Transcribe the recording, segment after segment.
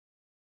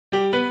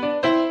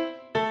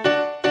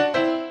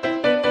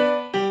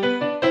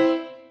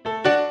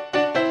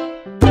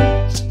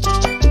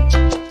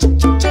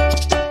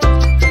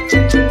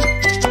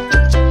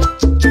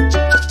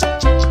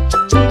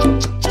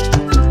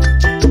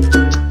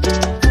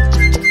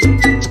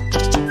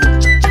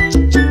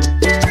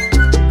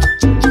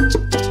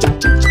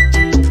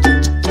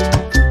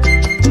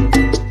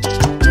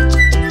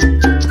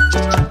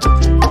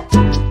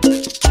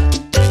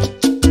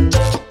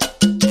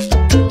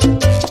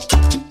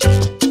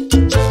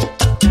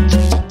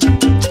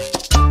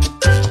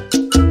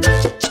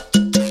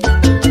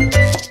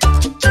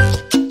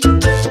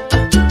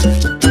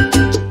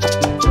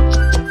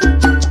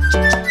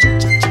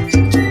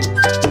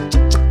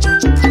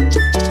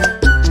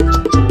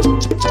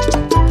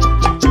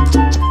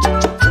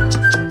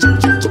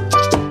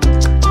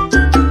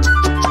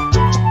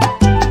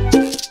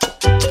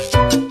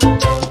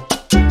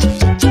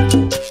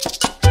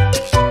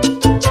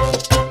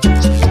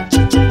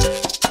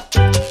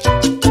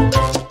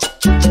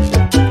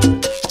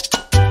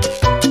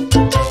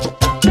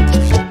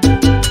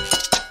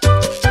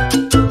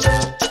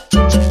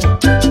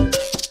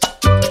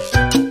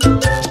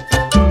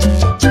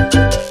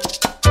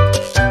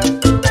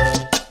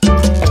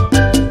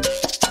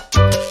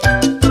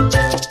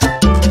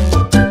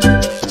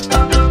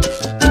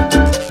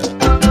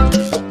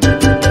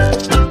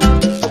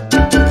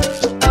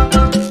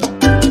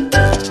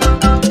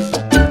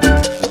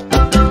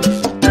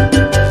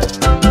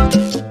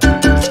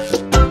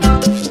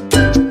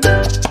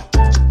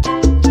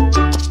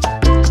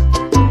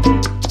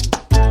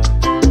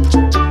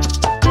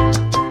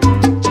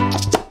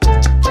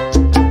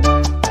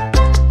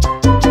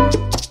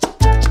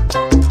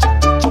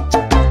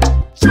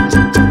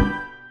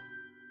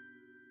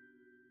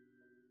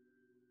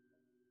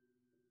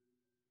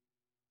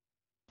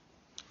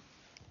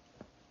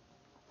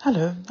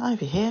Hello,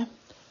 Ivy here.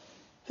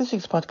 This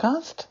week's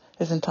podcast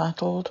is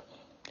entitled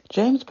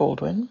James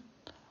Baldwin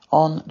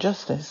on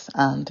Justice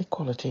and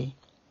Equality,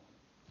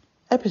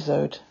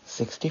 Episode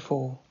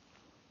 64.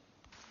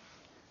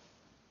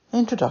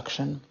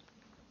 Introduction.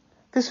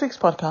 This week's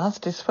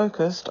podcast is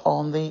focused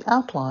on the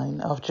outline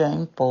of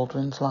James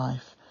Baldwin's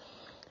life.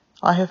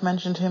 I have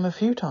mentioned him a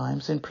few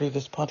times in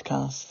previous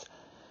podcasts.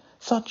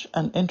 Such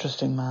an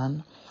interesting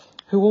man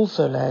who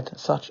also led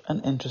such an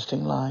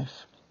interesting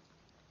life.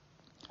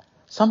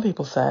 Some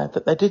people said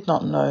that they did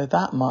not know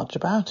that much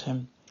about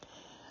him,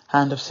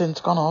 and have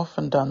since gone off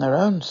and done their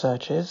own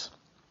searches,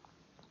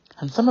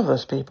 and some of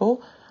those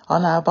people are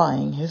now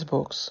buying his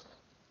books.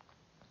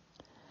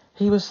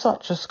 He was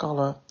such a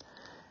scholar,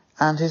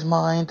 and his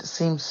mind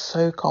seems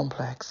so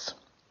complex.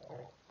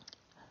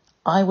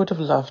 I would have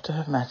loved to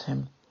have met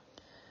him.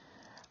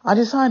 I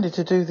decided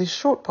to do this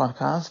short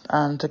podcast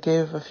and to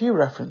give a few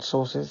reference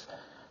sources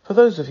for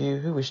those of you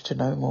who wish to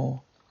know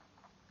more.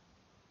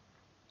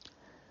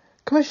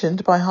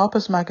 Commissioned by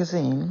Harper's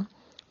magazine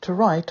to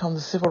write on the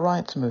civil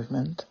rights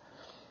movement,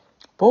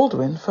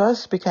 Baldwin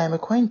first became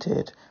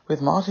acquainted with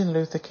Martin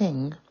Luther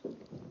King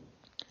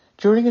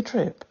during a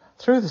trip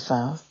through the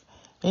South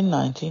in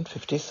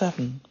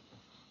 1957.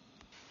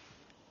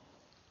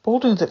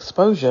 Baldwin's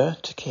exposure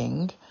to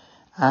King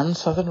and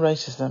Southern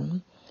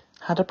racism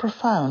had a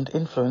profound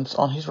influence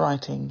on his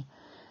writing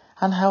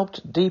and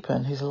helped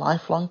deepen his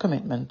lifelong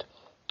commitment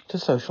to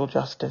social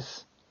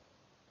justice.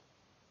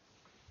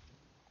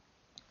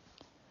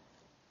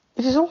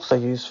 It is also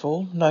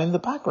useful knowing the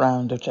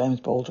background of James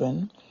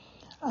Baldwin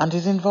and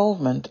his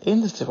involvement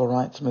in the civil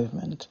rights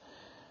movement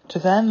to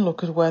then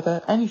look at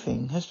whether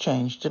anything has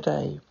changed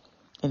today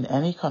in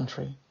any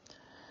country,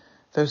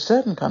 though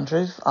certain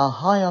countries are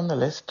high on the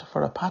list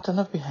for a pattern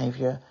of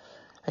behaviour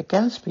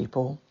against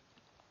people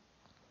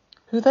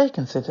who they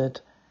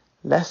considered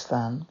less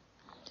than,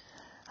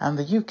 and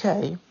the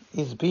UK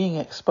is being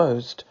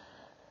exposed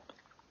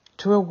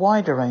to a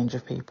wider range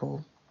of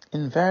people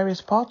in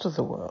various parts of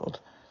the world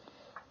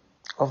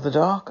of the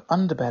dark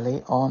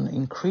underbelly on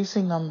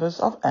increasing numbers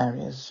of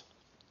areas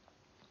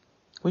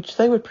which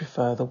they would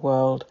prefer the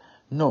world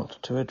not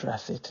to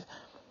address it,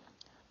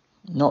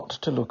 not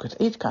to look at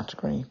each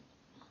category,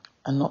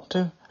 and not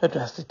to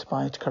address it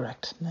by its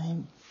correct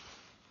name.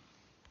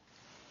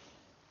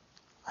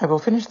 I will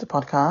finish the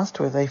podcast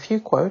with a few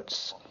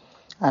quotes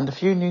and a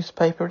few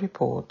newspaper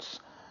reports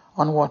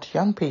on what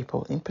young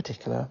people in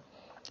particular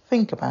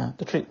think about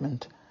the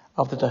treatment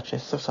of the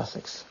Duchess of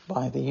Sussex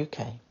by the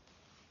UK.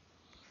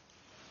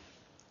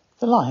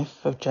 The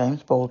life of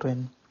James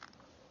Baldwin.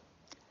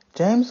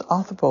 James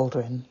Arthur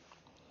Baldwin,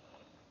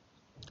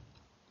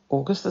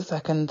 August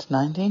 2nd,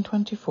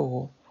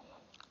 1924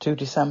 to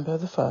December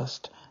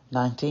 1st,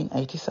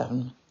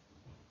 1987,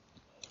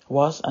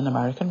 was an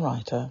American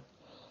writer.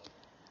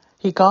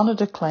 He garnered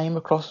acclaim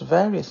across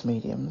various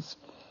mediums,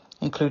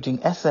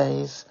 including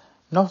essays,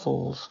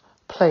 novels,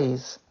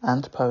 plays,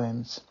 and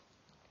poems.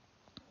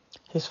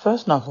 His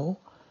first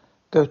novel,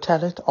 Go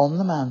Tell It on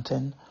the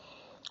Mountain,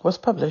 was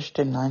published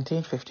in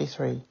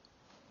 1953.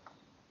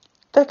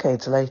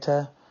 Decades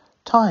later,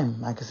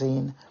 Time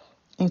magazine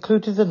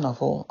included the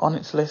novel on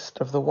its list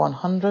of the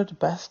 100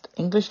 best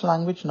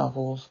English-language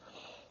novels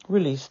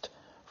released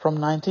from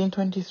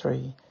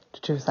 1923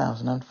 to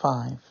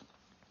 2005.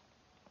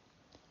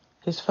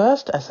 His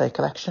first essay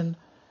collection,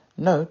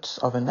 Notes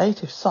of a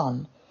Native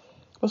Son,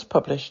 was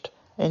published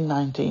in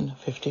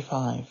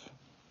 1955.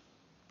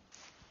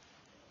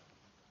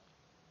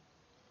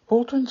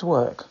 Baldwin's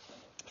work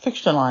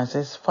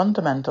fictionalizes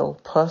fundamental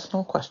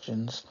personal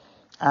questions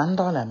and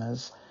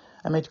dilemmas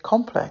amid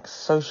complex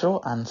social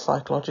and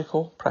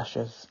psychological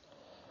pressures.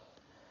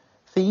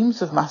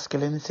 Themes of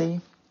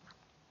masculinity,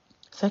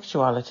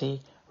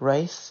 sexuality,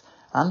 race,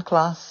 and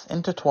class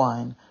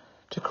intertwine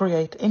to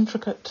create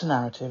intricate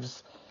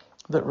narratives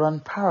that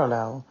run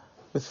parallel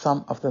with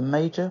some of the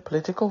major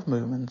political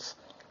movements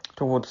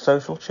towards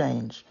social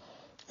change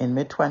in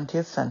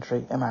mid-20th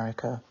century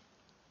America,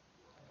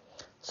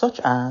 such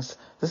as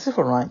the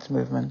civil rights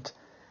movement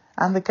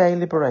and the gay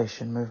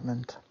liberation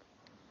movement.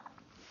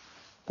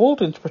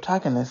 Baldwin's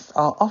protagonists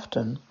are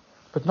often,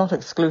 but not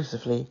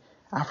exclusively,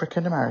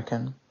 African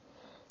American,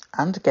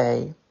 and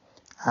gay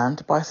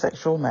and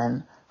bisexual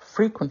men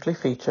frequently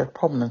feature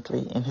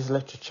prominently in his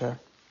literature.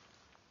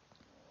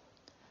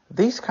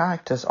 These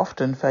characters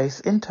often face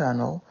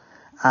internal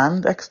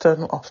and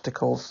external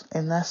obstacles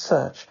in their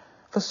search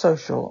for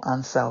social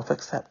and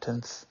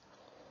self-acceptance.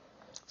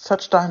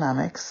 Such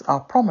dynamics are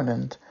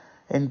prominent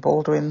in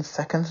Baldwin's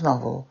second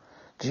novel,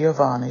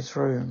 Giovanni's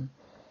Room,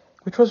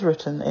 which was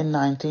written in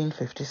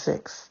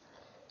 1956,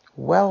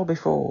 well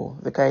before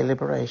the gay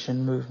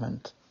liberation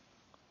movement.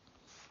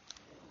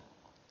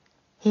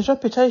 His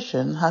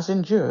reputation has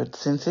endured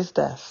since his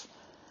death,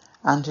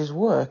 and his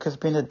work has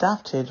been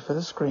adapted for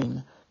the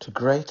screen to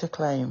great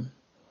acclaim.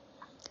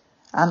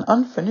 An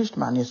unfinished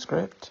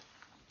manuscript,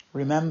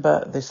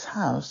 Remember This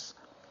House,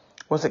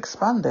 was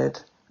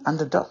expanded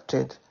and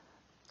adapted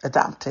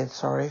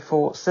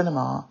for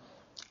cinema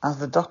as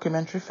the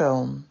documentary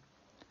film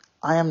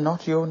I Am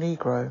Not Your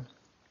Negro,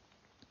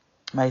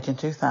 made in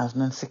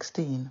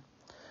 2016,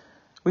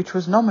 which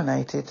was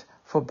nominated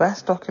for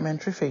Best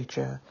Documentary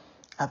Feature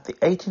at the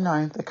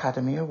 89th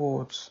Academy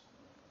Awards.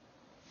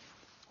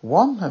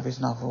 One of his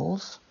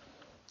novels,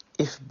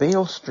 If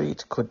Beale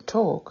Street Could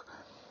Talk,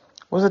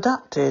 was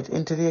adapted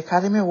into the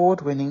Academy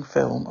Award-winning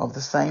film of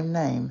the same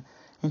name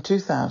in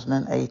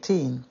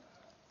 2018,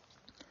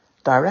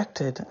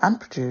 directed and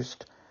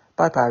produced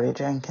by Barry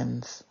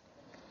Jenkins.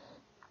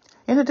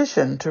 In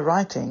addition to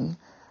writing,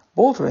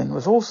 Baldwin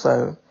was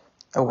also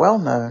a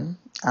well-known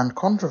and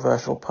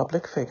controversial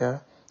public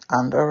figure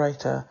and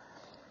orator,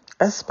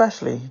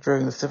 especially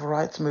during the civil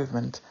rights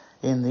movement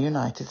in the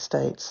United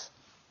States.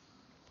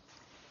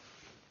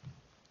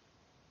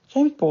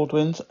 James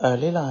Baldwin's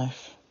early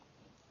life.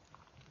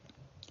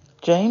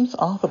 James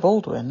Arthur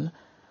Baldwin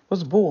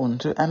was born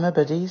to Emma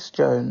Beddoes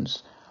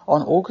Jones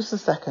on August 2,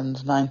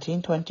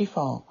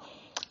 1924,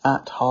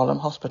 at Harlem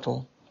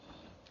Hospital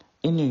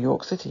in New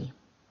York City.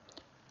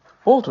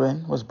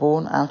 Baldwin was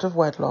born out of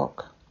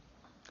wedlock.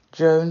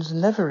 Jones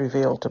never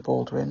revealed to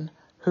Baldwin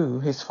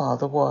who his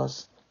father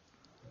was.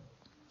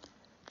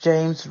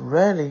 James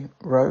rarely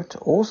wrote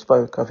or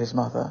spoke of his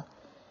mother.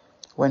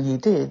 When he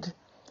did,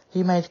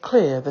 he made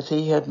clear that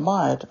he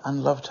admired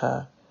and loved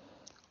her,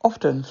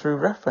 often through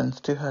reference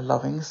to her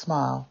loving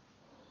smile.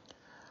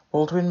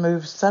 Baldwin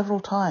moved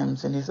several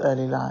times in his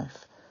early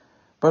life,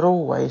 but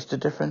always to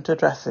different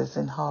addresses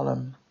in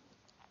Harlem.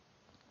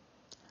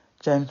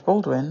 James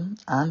Baldwin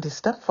and his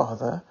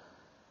stepfather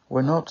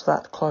were not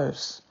that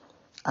close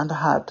and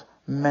had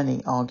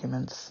many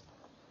arguments.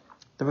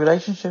 The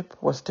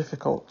relationship was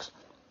difficult.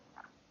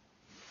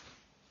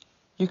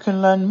 You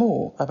can learn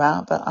more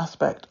about that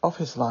aspect of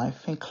his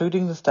life,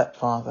 including the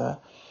stepfather,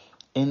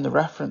 in the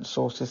reference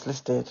sources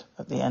listed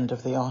at the end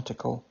of the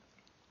article.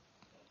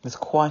 There's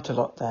quite a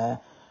lot there,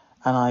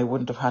 and I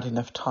wouldn't have had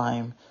enough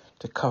time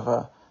to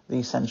cover the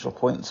essential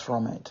points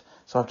from it.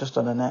 So I've just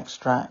done an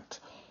extract,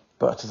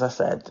 but as I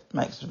said, it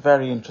makes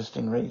very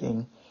interesting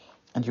reading,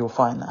 and you'll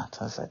find that,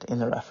 as I said, in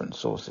the reference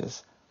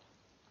sources.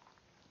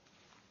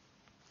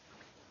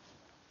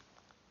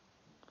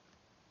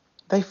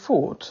 They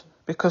fought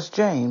because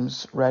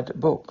James read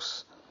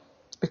books,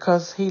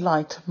 because he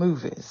liked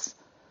movies,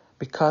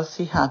 because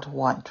he had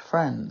white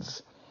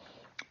friends,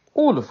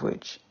 all of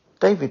which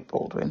David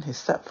Baldwin, his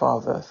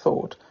stepfather,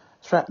 thought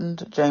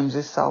threatened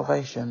James's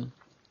salvation.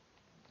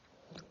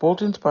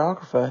 Baldwin's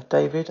biographer,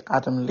 David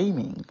Adam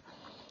Leeming,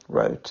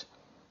 wrote,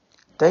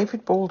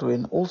 David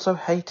Baldwin also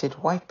hated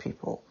white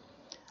people,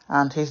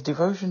 and his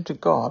devotion to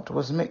God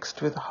was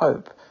mixed with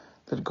hope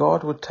that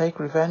God would take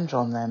revenge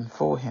on them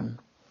for him.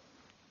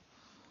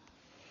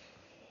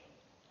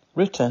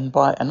 Written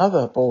by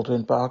another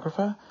Baldwin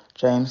biographer,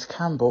 James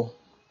Campbell.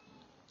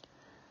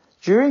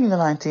 During the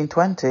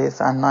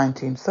 1920s and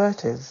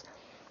 1930s,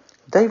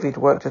 David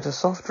worked at a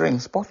soft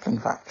drinks bottling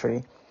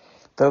factory,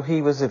 though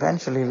he was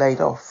eventually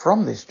laid off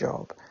from this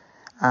job,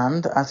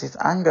 and as his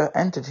anger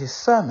entered his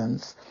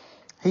sermons,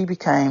 he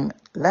became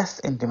less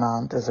in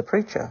demand as a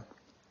preacher.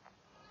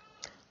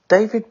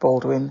 David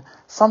Baldwin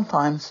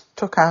sometimes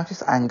took out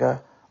his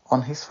anger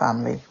on his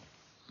family,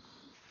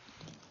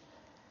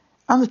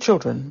 and the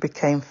children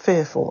became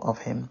fearful of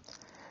him,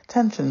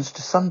 tensions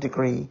to some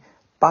degree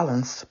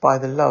balanced by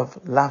the love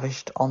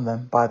lavished on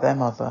them by their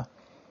mother.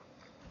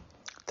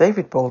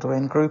 David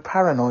Baldwin grew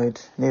paranoid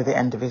near the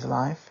end of his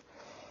life.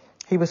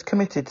 He was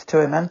committed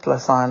to a mental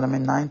asylum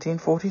in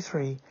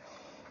 1943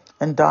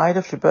 and died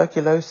of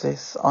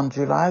tuberculosis on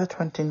July the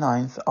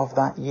 29th of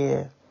that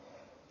year.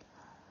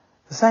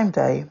 The same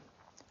day,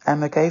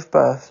 Emma gave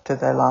birth to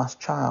their last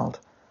child,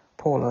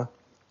 Paula.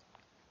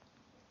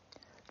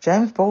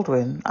 James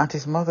Baldwin, at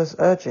his mother's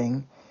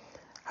urging,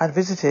 had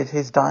visited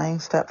his dying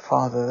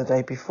stepfather the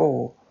day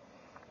before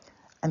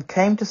and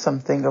came to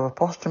something of a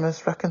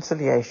posthumous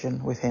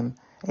reconciliation with him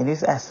in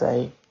his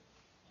essay,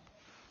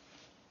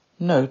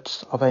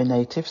 Notes of a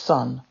Native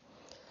Son,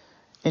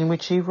 in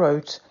which he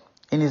wrote,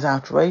 in his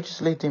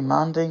outrageously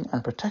demanding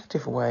and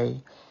protective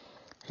way,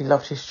 he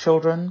loved his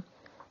children,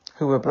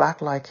 who were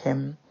black like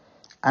him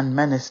and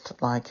menaced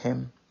like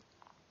him.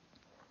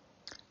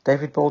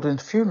 David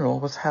Baldwin's funeral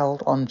was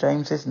held on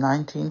James's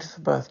 19th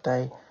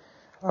birthday,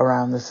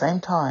 around the same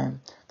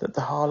time that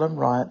the Harlem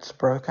riots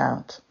broke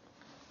out.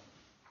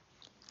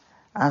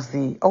 As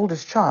the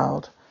oldest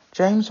child,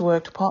 James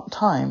worked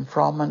part-time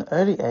from an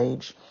early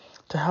age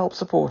to help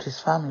support his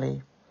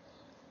family.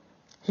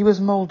 He was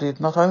moulded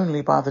not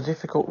only by the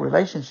difficult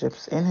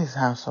relationships in his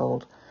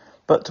household,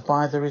 but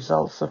by the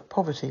results of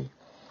poverty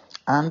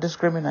and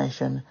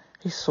discrimination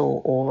he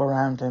saw all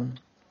around him.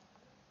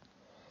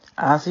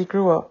 As he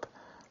grew up,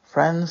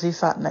 friends he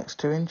sat next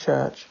to in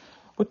church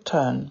would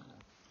turn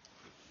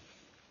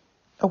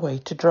away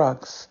to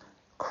drugs,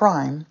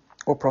 crime,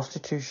 or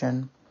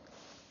prostitution.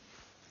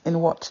 In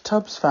what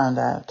Tubbs found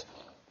out,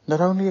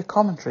 not only a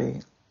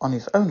commentary on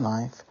his own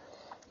life,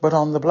 but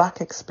on the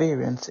black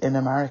experience in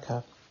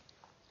America.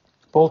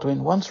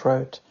 Baldwin once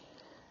wrote,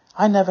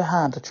 I never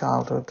had a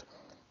childhood.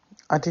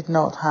 I did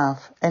not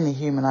have any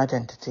human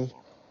identity.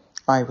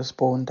 I was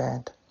born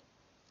dead.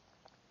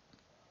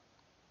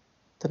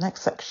 The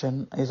next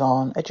section is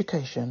on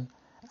education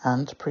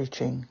and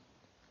preaching.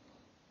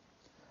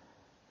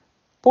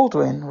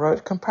 Baldwin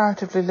wrote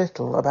comparatively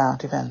little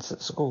about events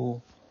at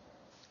school.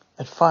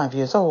 At 5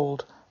 years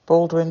old,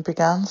 Baldwin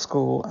began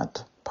school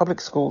at Public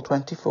School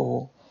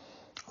 24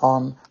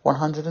 on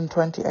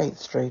 128th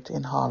Street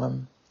in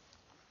Harlem.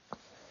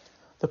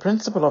 The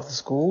principal of the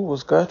school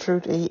was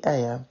Gertrude E.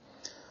 Ayer,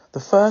 the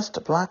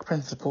first black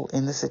principal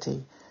in the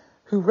city,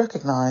 who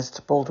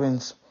recognized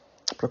Baldwin's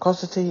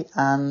precocity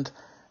and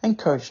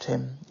encouraged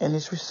him in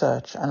his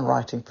research and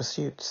writing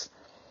pursuits,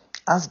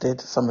 as did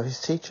some of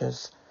his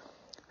teachers,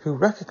 who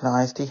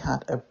recognized he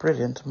had a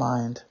brilliant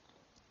mind.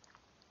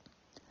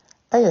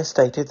 Ayer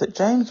stated that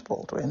James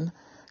Baldwin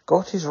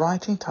got his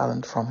writing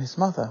talent from his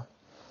mother,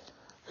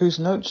 whose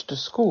notes to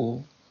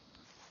school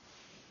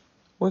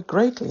were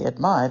greatly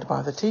admired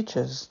by the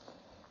teachers,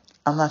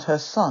 and that her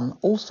son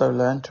also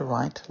learned to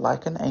write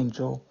like an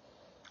angel,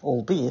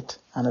 albeit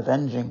an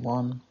avenging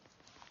one.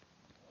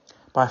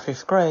 By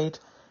 5th grade,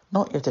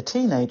 not yet a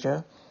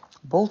teenager,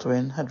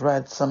 Baldwin had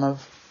read some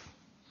of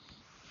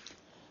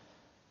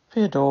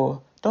Fyodor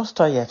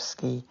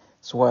Dostoevsky's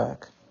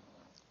work,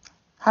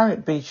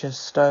 Harriet Beecher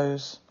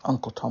Stowe's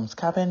Uncle Tom's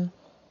Cabin,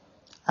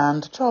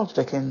 and Charles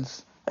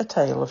Dickens' A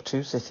Tale of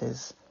Two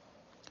Cities,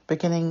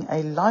 beginning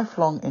a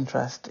lifelong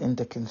interest in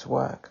Dickens'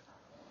 work.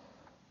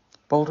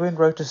 Baldwin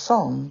wrote a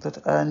song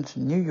that earned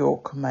New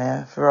York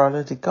Mayor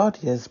Viola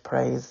LaGuardia's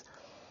praise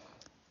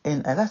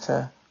in a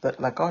letter that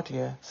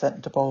LaGuardia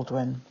sent to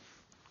Baldwin.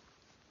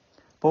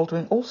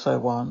 Baldwin also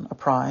won a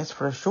prize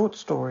for a short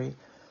story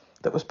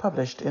that was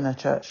published in a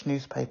church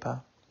newspaper.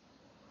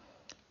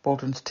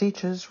 Baldwin's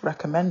teachers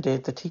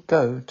recommended that he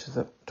go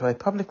to a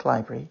public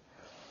library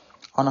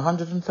on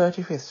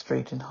 135th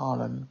Street in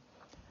Harlem,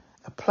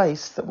 a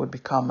place that would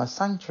become a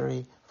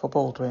sanctuary for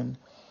Baldwin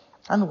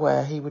and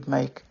where he would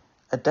make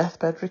a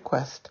deathbed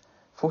request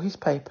for his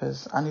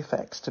papers and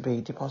effects to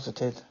be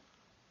deposited.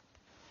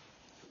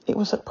 It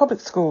was at Public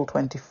School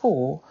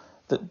 24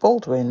 that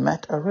Baldwin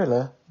met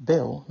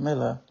Bill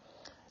Miller,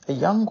 a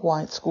young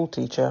white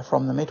schoolteacher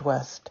from the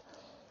Midwest,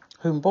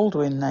 whom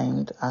Baldwin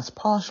named as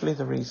partially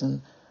the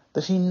reason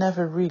that he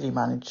never really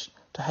managed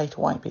to hate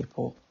white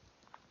people.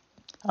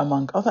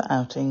 Among other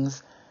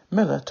outings,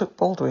 Miller took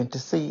Baldwin to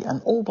see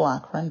an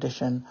all-black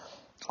rendition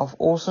of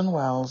Orson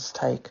Welles'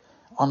 take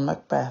on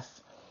Macbeth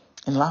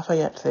in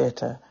Lafayette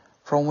Theatre,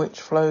 from which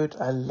flowed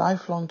a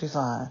lifelong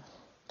desire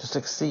to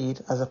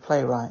succeed as a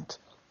playwright.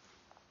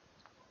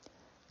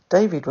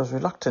 David was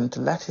reluctant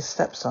to let his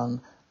stepson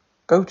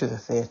go to the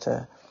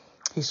theatre.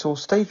 He saw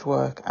stage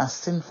work as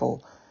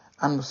sinful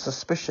and was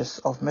suspicious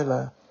of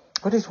Miller,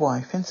 but his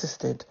wife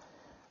insisted,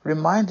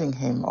 reminding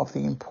him of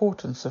the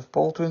importance of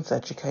Baldwin's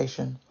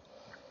education.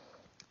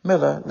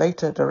 Miller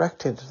later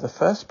directed the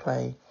first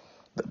play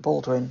that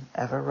Baldwin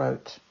ever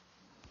wrote.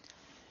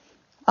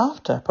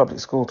 After Public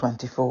School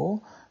 24,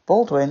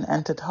 Baldwin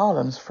entered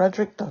Harlem's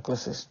Frederick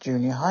Douglass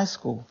Junior High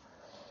School.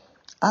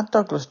 At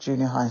Douglass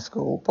Junior High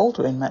School,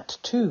 Baldwin met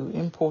two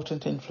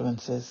important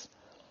influences.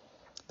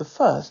 The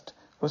first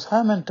was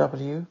Herman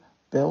W.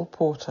 Bill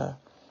Porter,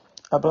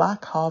 a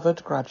black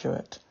Harvard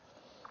graduate.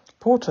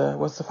 Porter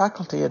was the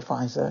faculty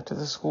advisor to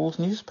the school's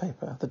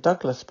newspaper, the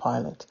Douglass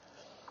Pilot,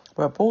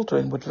 where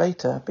Baldwin would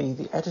later be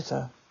the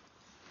editor.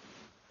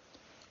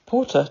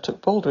 Porter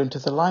took Baldwin to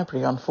the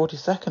library on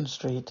 42nd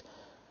Street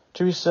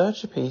to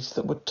research a piece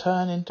that would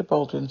turn into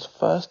Baldwin's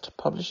first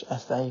published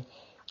essay,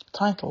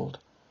 titled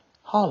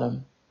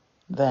Harlem,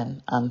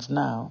 Then and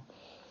Now,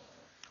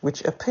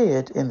 which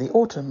appeared in the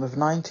autumn of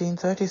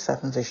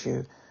 1937's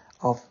issue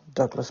of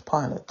Douglass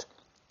Pilot.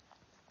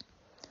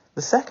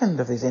 The second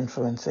of his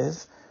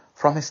influences,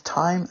 from his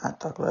time at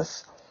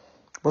Douglass,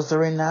 was the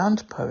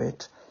renowned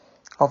poet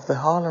of the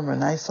Harlem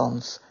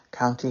Renaissance,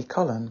 County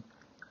Cullen.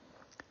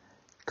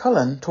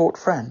 Cullen taught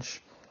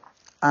French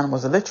and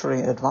was a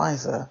literary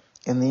advisor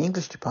in the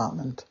English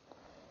department.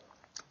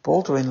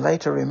 Baldwin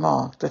later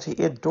remarked that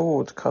he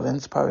adored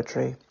Cullen's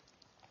poetry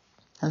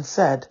and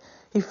said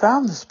he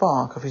found the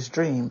spark of his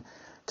dream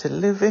to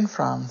live in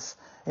France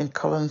in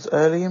Cullen's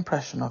early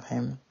impression of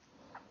him.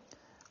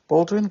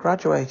 Baldwin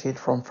graduated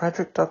from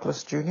Frederick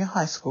Douglass Junior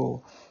High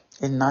School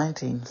in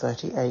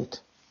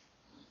 1938.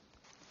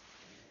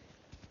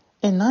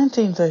 In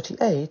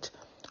 1938,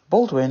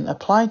 Baldwin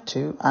applied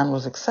to and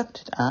was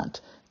accepted at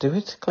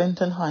DeWitt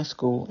Clinton High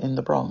School in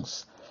the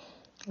Bronx,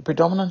 a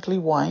predominantly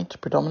white,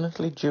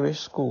 predominantly Jewish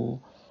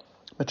school,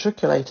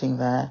 matriculating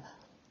there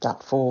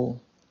that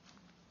fall.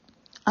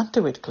 At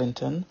DeWitt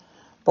Clinton,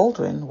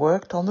 Baldwin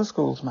worked on the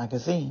school's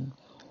magazine,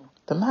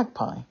 The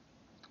Magpie,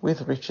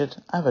 with Richard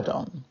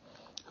Avedon,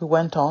 who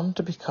went on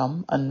to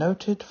become a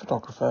noted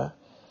photographer,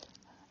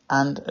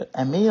 and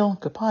Emile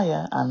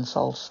Gupaya and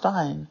Sol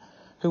Stein,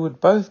 who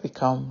would both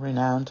become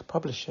renowned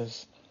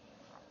publishers.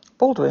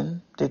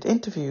 Baldwin did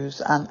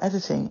interviews and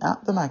editing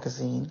at the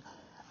magazine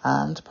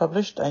and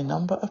published a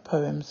number of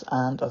poems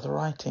and other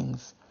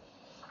writings.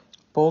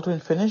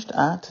 Baldwin finished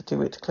at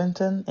DeWitt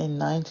Clinton in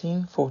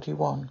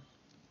 1941.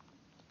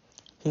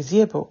 His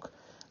yearbook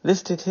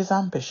listed his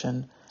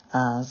ambition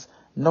as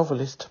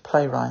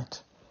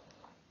novelist-playwright.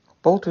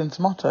 Baldwin's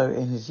motto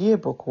in his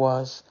yearbook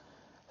was,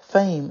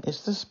 "Fame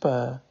is the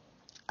spur,"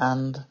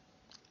 and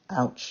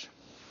ouch.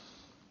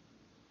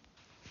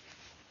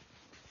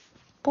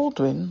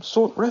 Baldwin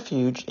sought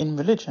refuge in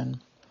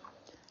religion.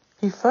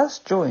 He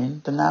first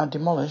joined the now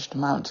demolished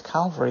Mount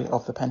Calvary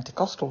of the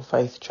Pentecostal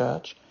Faith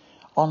Church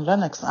on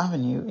Lenox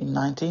Avenue in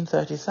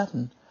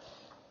 1937,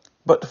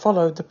 but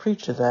followed the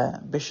preacher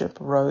there, Bishop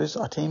Rose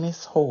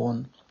Artemis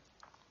Horn,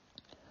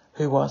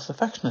 who was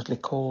affectionately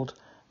called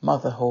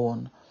Mother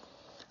Horn,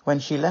 when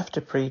she left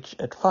to preach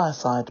at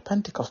Fireside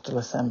Pentecostal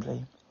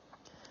Assembly.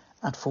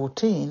 At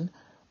 14,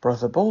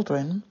 Brother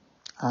Baldwin,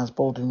 as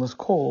Baldwin was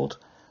called,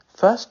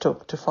 first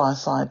took to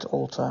Fireside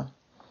altar.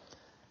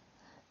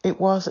 It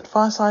was at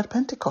Fireside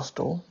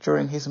Pentecostal,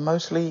 during his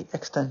mostly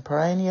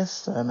extemporaneous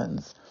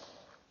sermons,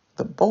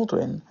 that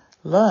Baldwin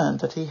learned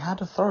that he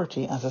had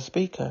authority as a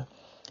speaker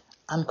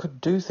and could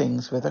do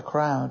things with a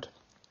crowd,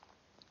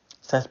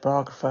 says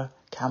biographer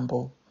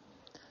Campbell.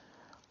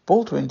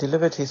 Baldwin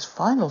delivered his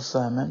final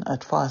sermon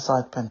at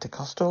Fireside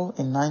Pentecostal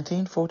in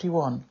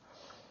 1941.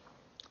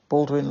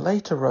 Baldwin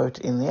later wrote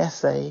in the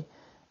essay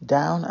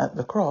Down at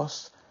the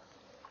Cross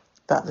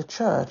that the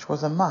church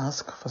was a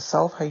mask for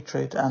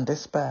self-hatred and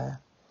despair.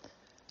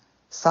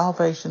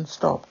 Salvation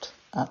stopped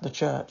at the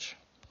church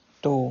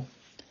door.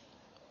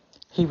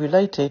 He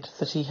related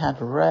that he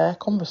had rare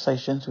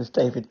conversations with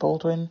David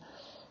Baldwin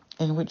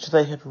in which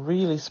they had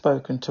really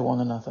spoken to one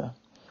another,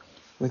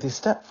 with his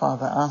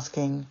stepfather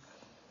asking,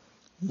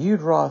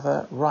 "You'd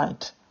rather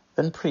write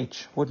than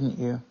preach, wouldn't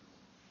you?"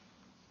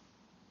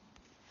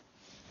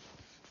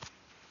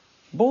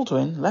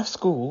 Baldwin left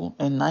school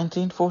in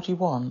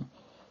 1941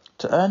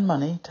 to earn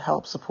money to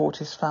help support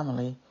his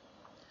family.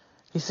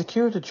 He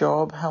secured a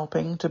job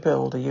helping to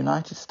build a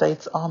United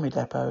States Army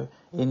depot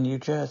in New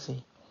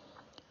Jersey.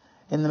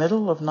 In the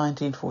middle of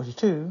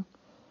 1942,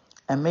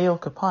 Emil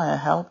Kapaya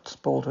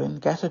helped Baldwin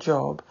get a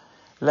job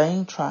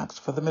laying tracks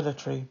for the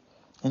military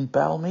in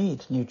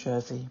Belmead, New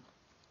Jersey.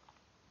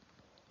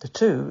 The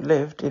two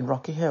lived in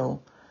Rocky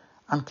Hill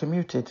and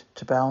commuted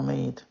to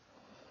Belmead.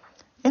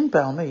 In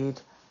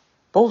Belmead,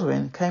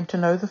 Baldwin came to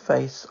know the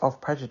face of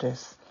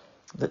prejudice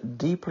that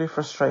deeply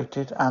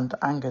frustrated and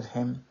angered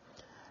him,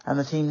 and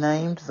that he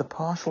named the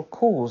partial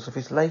cause of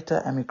his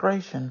later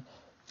emigration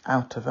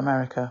out of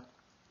America.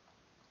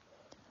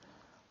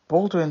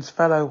 Baldwin's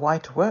fellow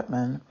white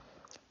workmen,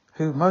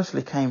 who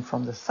mostly came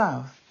from the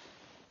South,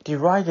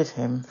 derided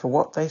him for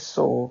what they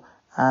saw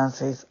as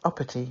his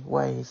uppity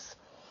ways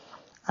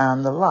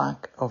and the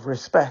lack of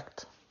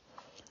respect.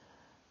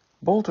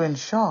 Baldwin's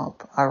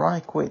sharp,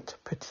 ironic wit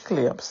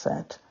particularly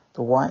upset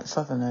the white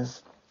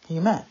Southerners he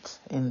met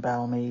in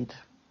Belmead.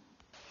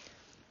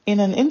 In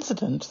an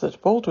incident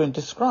that Baldwin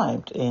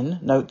described in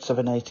Notes of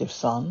a Native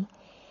Son,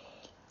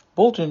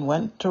 Baldwin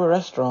went to a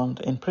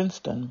restaurant in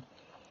Princeton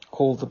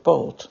called the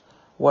Bolt,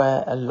 where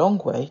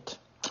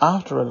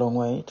after a long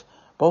wait,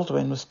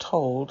 Baldwin was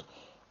told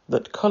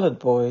that coloured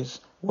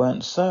boys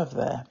weren't served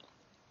there.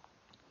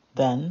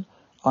 Then,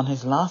 on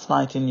his last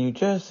night in New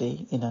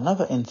Jersey, in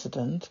another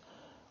incident,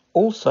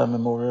 also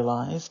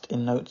memorialised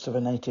in Notes of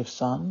a Native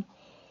Son,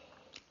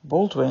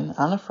 Baldwin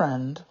and a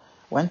friend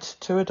went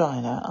to a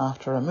diner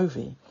after a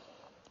movie,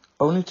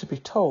 only to be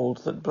told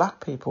that black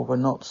people were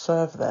not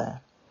served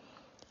there.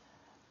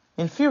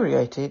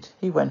 Infuriated,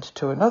 he went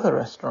to another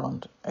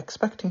restaurant,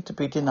 expecting to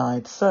be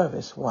denied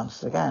service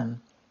once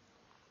again.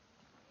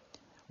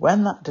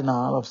 When that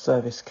denial of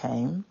service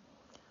came,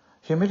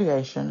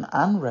 humiliation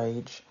and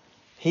rage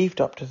heaved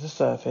up to the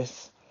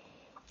surface,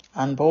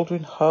 and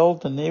Baldwin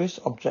hurled the nearest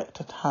object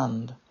at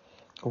hand,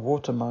 a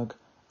water mug,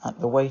 at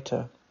the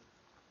waiter.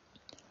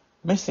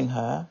 Missing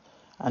her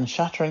and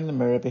shattering the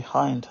mirror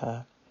behind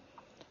her,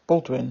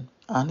 Baldwin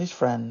and his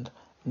friend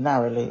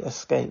narrowly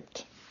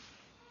escaped.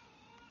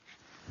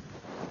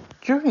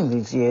 During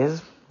these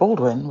years,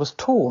 Baldwin was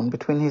torn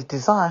between his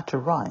desire to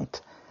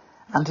write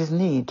and his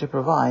need to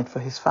provide for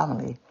his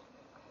family.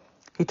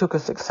 He took a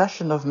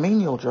succession of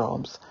menial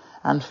jobs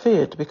and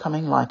feared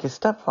becoming like his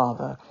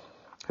stepfather,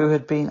 who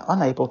had been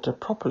unable to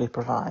properly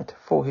provide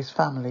for his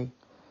family.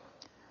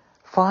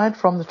 Fired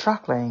from the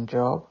track-laying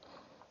job,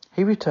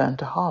 he returned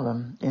to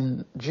Harlem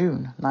in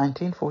June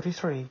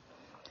 1943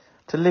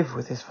 to live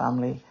with his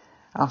family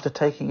after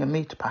taking a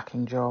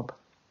meat-packing job.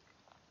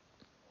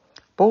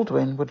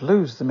 Baldwin would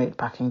lose the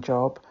meat-packing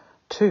job,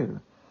 too,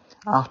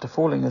 after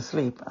falling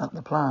asleep at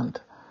the plant.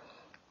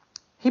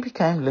 He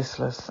became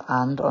listless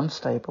and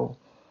unstable,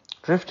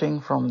 drifting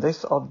from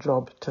this odd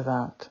job to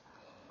that.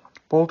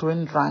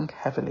 Baldwin drank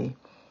heavily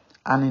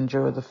and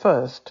endured the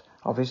first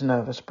of his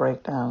nervous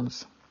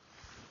breakdowns.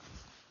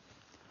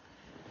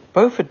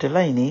 Beaufort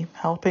Delaney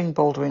helping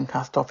Baldwin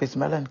cast off his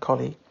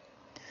melancholy.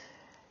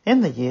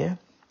 In the year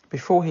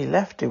before he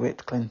left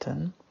DeWitt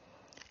Clinton,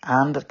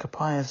 and at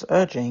Kapaya's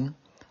urging,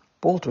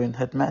 Baldwin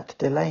had met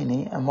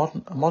Delaney, a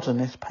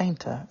modernist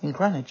painter in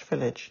Greenwich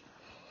Village.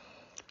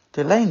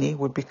 Delaney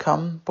would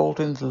become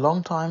Baldwin's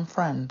longtime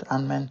friend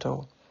and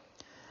mentor,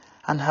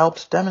 and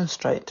helped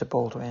demonstrate to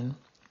Baldwin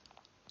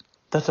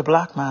that a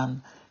black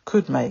man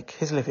could make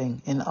his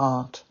living in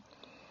art.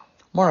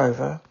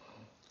 Moreover,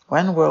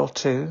 When World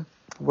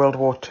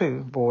War II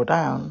bore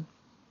down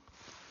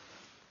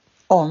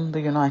on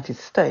the United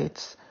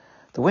States,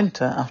 the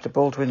winter after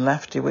Baldwin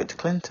left DeWitt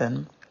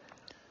Clinton,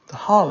 the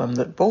Harlem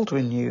that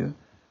Baldwin knew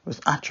was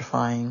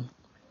atrophying.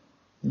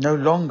 No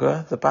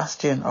longer the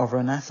bastion of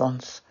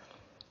Renaissance,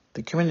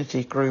 the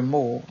community grew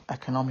more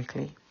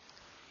economically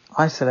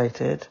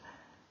isolated,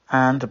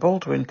 and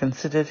Baldwin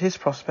considered his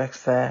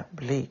prospects there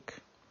bleak.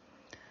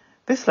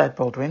 This led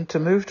Baldwin to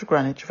move to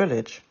Greenwich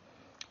Village,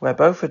 where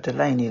Beaufort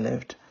Delaney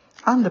lived,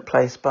 and a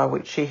place by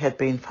which he had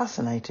been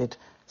fascinated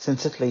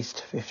since at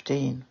least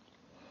 15.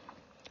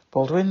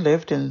 Baldwin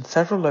lived in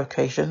several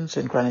locations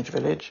in Greenwich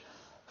Village,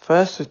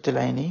 first with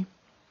Delaney,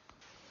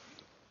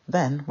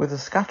 then with a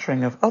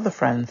scattering of other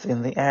friends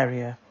in the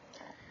area.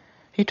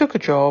 He took a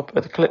job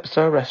at the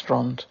Calypso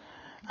restaurant,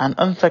 an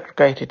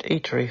unsegregated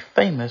eatery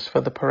famous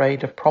for the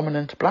parade of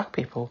prominent black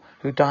people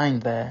who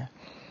dined there.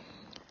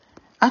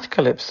 At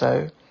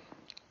Calypso,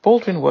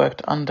 Baldwin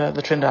worked under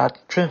the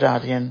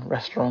Trinidadian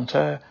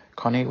restaurateur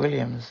Connie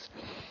Williams,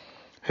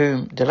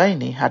 whom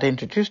Delaney had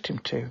introduced him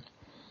to.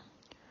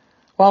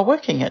 While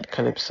working at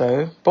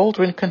Calypso,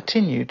 Baldwin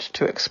continued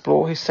to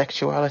explore his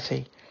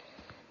sexuality,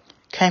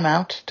 came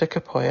out to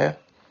Capoya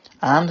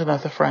and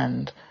another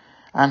friend,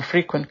 and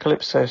frequent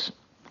Calypso's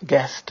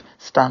guest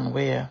Stan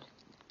Weir.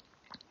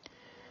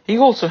 He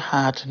also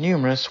had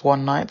numerous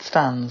one-night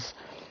stands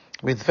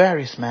with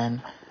various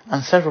men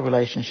and several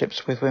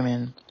relationships with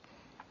women.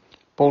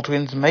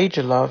 Baldwin's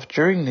major love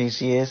during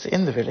these years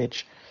in the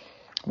village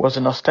was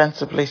an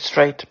ostensibly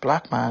straight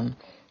black man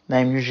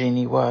named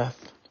Eugenie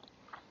Worth.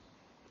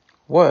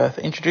 Worth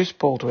introduced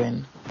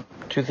Baldwin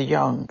to the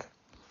Young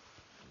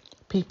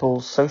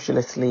People's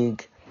Socialist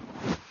League,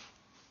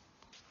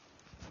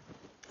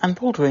 and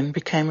Baldwin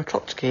became a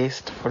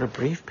Trotskyist for a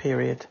brief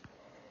period.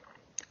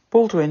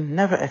 Baldwin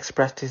never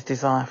expressed his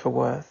desire for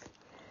Worth,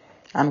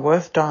 and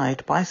Worth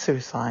died by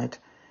suicide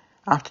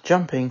after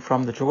jumping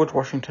from the George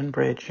Washington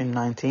Bridge in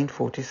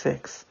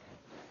 1946.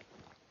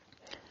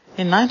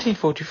 In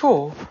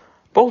 1944,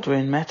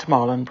 Baldwin met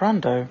Marlon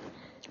Brando,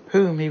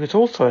 whom he was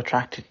also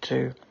attracted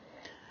to,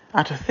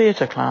 at a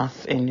theatre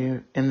class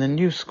in the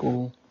New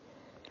School.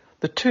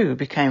 The two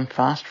became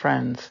fast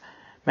friends,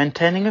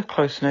 maintaining a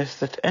closeness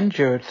that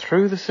endured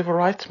through the Civil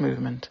Rights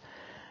Movement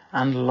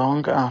and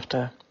long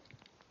after.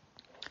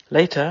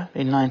 Later,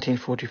 in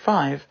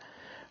 1945,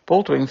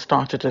 Baldwin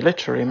started a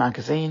literary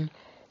magazine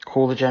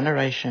called The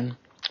Generation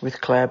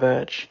with Claire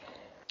Birch,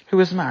 who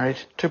was married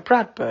to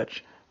Brad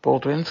Birch,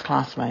 Baldwin's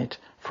classmate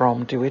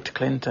from DeWitt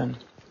Clinton.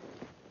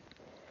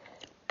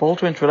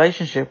 Baldwin's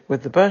relationship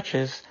with the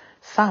Birches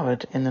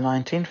soured in the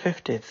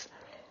 1950s,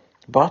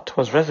 but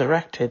was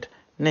resurrected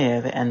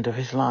near the end of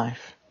his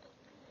life.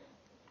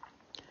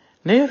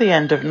 Near the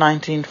end of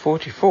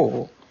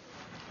 1944,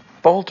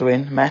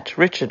 Baldwin met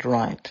Richard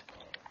Wright,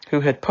 who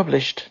had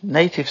published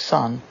Native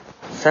Son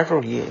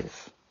several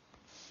years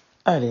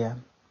earlier.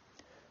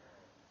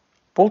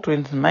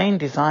 Baldwin's main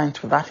designs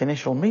for that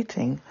initial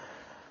meeting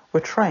were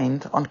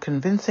trained on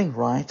convincing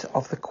Wright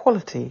of the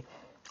quality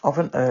of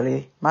an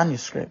early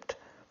manuscript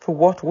for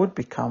what would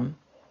become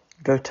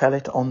Go Tell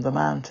It on the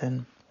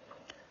Mountain,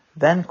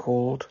 then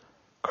called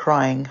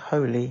Crying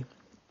Holy.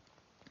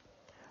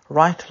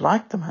 Wright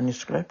liked the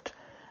manuscript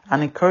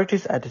and encouraged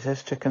his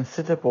editors to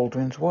consider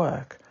Baldwin's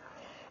work,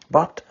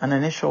 but an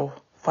initial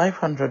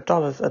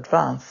 $500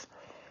 advance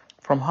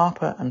from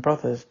Harper and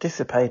Brothers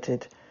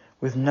dissipated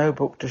with no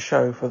book to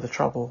show for the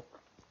trouble.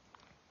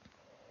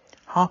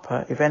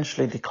 Harper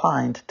eventually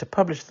declined to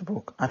publish the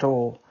book at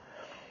all.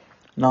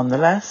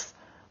 Nonetheless,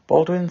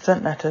 Baldwin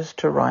sent letters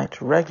to Wright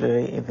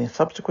regularly in the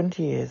subsequent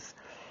years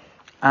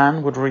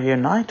and would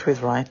reunite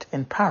with Wright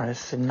in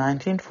Paris in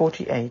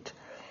 1948,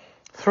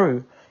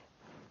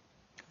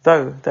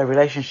 though their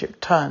relationship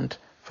turned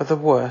for the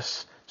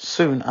worse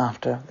soon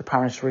after the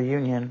Paris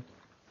reunion.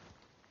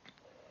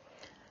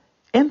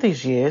 In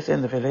these years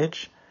in the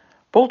village,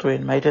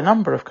 Baldwin made a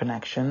number of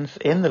connections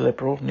in the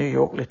liberal New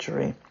York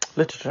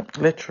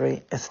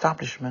literary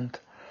establishment,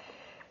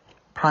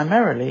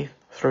 primarily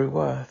through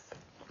Worth.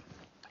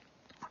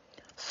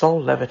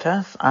 Sol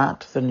Levitas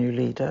at The New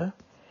Leader,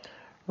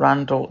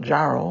 Randall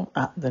Jarrell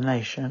at The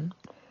Nation,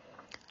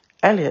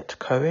 Elliot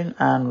Cohen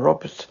and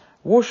Robert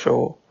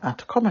Warshaw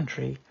at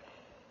Commentary,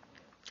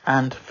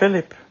 and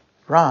Philip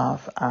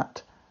Rav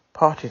at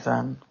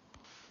Partisan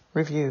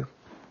Review.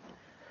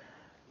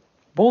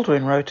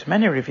 Baldwin wrote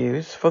many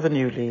reviews for The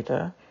New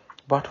Leader,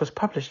 but was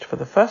published for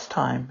the first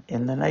time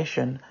in The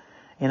Nation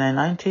in a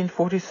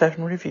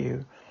 1947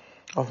 review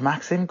of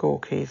Maxim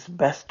Gorky's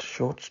best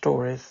short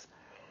stories.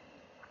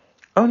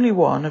 Only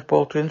one of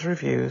Baldwin's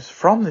reviews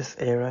from this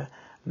era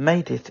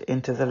made it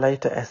into the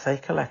later essay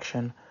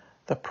collection,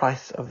 The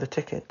Price of the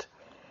Ticket,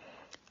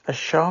 a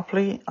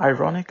sharply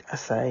ironic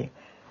essay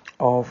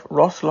of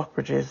Ross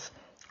Lockbridge's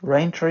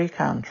Raintree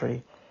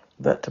Country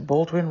that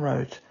Baldwin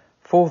wrote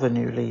for The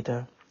New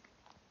Leader.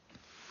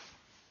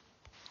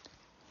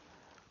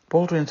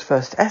 Baldwin's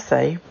first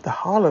essay, The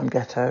Harlem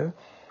Ghetto,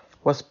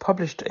 was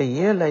published a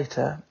year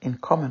later in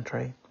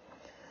Commentary,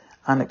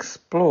 and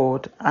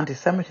explored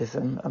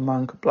anti-Semitism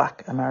among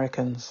black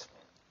Americans.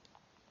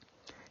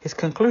 His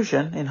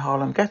conclusion in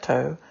Harlem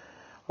Ghetto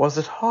was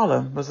that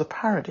Harlem was a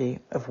parody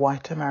of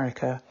white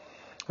America,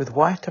 with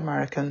white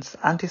Americans'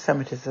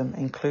 anti-Semitism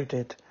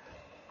included.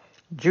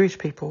 Jewish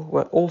people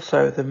were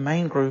also the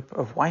main group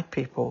of white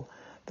people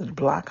that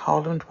black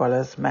Harlem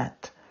dwellers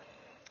met,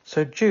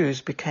 so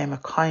Jews became a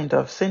kind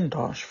of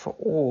sindosh for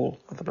all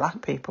of the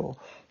black people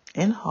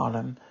in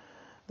Harlem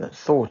that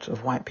thought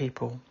of white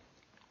people.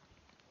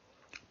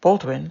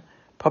 Baldwin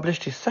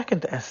published his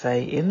second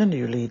essay in the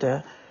New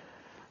Leader,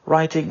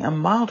 riding a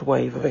mild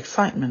wave of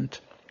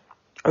excitement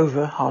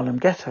over Harlem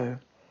Ghetto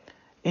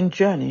in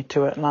Journey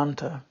to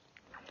Atlanta.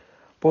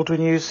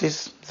 Baldwin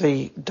uses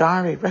the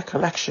diary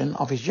recollection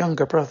of his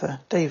younger brother,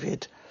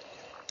 David,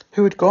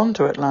 who had gone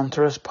to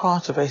Atlanta as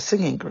part of a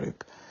singing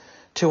group,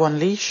 to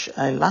unleash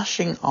a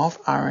lashing of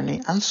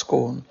irony and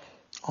scorn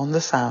on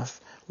the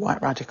South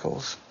white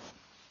radicals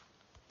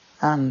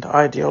and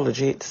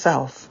ideology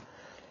itself.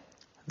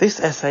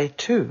 This essay,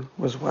 too,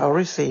 was well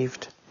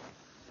received.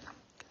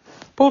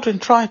 Baldwin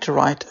tried to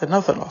write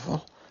another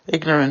novel,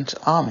 Ignorant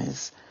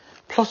Armies,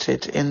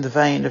 plotted in the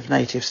vein of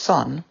Native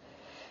Son,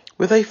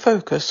 with a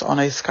focus on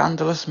a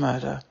scandalous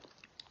murder.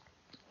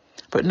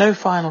 But no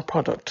final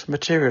product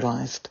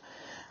materialized,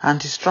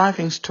 and his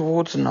strivings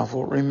towards a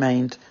novel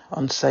remained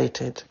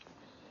unsated.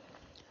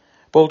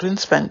 Baldwin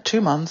spent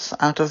 2 months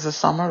out of the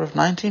summer of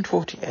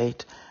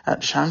 1948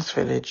 at Shanks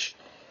Village,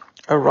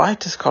 a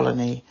writer's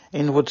colony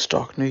in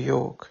Woodstock, New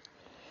York.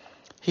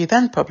 He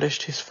then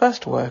published his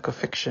first work of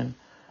fiction,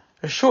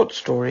 a short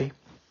story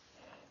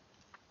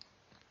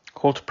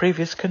called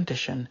Previous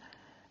Condition,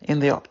 in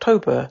the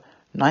October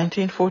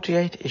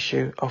 1948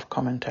 issue of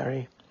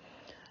Commentary,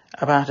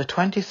 about a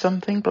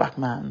 20-something black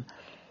man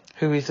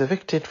who is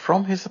evicted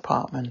from his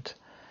apartment,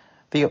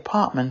 the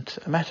apartment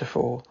a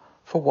metaphor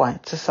for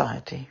white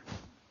society.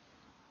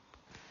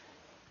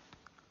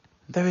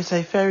 There is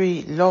a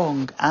very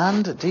long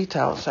and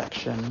detailed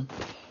section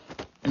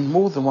in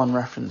more than one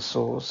reference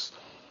source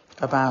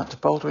about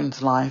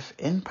Baldwin's life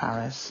in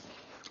Paris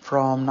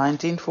from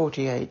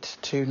 1948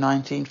 to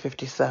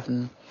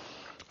 1957,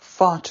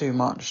 far too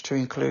much to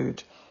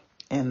include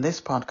in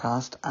this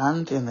podcast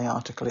and in the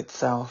article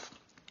itself.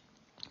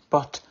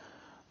 But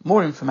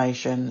more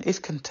information is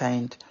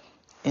contained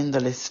in the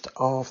list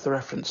of the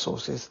reference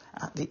sources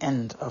at the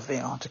end of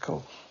the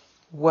article.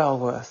 Well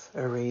worth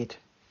a read.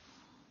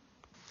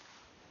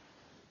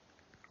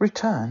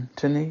 Return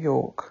to New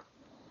York.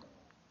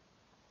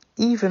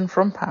 Even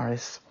from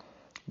Paris,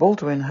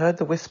 Baldwin heard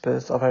the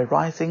whispers of a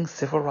rising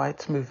civil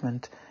rights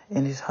movement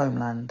in his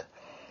homeland.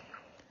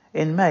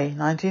 In May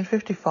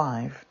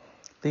 1955,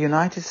 the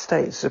United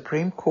States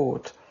Supreme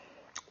Court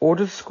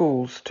ordered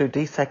schools to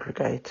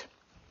desegregate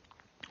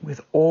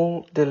with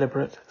all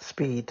deliberate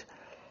speed.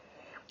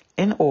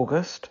 In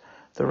August,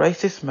 the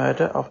racist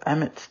murder of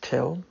Emmett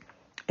Till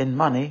in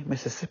Money,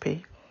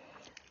 Mississippi,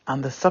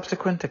 and the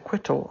subsequent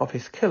acquittal of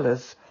his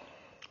killers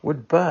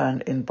would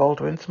burn in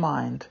Baldwin's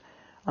mind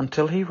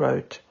until he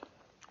wrote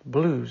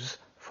Blues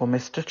for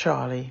Mr.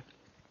 Charlie.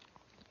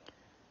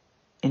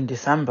 In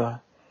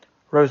December,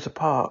 Rosa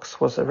Parks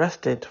was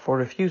arrested for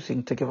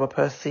refusing to give up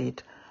her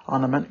seat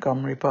on a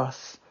Montgomery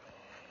bus.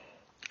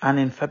 And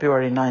in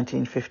February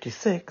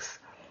 1956,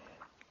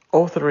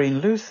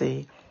 Autherine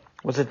Lucy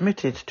was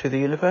admitted to the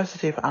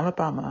University of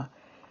Alabama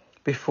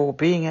before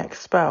being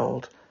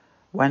expelled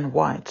when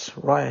whites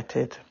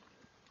rioted.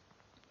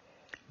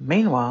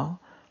 Meanwhile,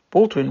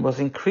 Baldwin was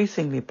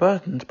increasingly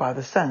burdened by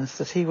the sense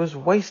that he was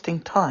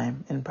wasting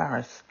time in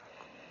Paris.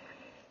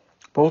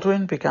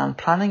 Baldwin began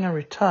planning a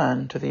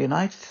return to the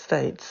United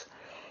States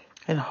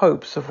in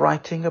hopes of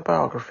writing a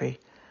biography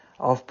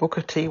of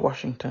Booker T.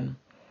 Washington,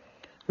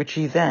 which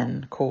he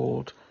then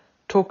called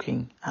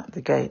Talking at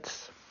the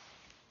Gates.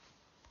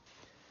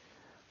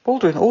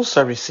 Baldwin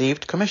also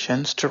received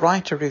commissions to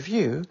write a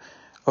review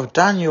of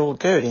Daniel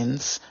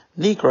Goerin's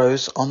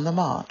Negroes on the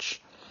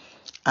March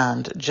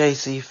and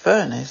J.C.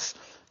 Furness'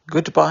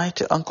 Goodbye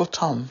to Uncle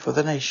Tom for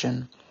the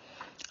Nation,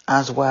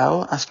 as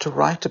well as to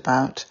write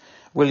about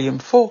William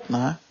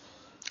Faulkner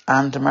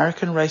and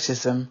American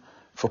Racism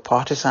for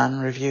Partisan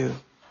Review.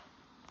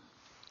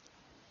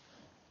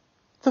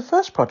 The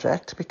first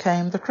project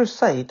became The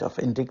Crusade of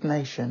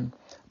Indignation,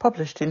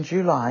 published in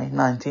July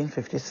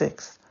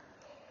 1956.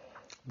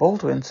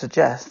 Baldwin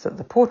suggests that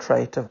the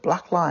portrait of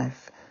black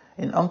life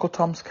in Uncle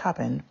Tom's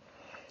Cabin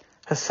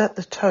has set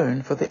the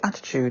tone for the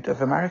attitude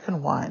of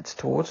American whites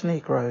towards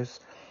Negroes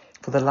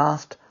for the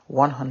last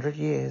 100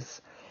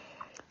 years,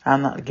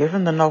 and that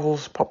given the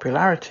novel's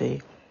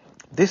popularity,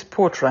 this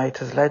portrait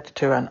has led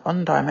to an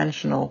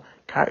undimensional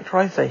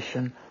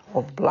characterization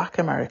of black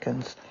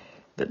Americans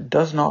that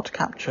does not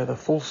capture the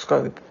full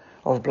scope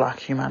of black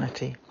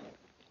humanity.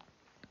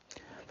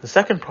 The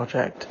second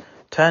project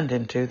turned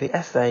into the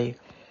essay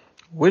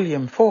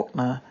William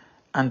Faulkner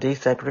and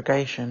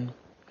Desegregation.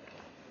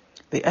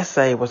 The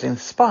essay was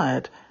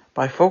inspired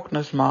by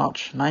Faulkner's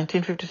March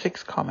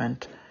 1956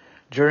 comment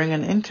during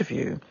an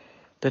interview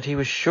that he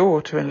was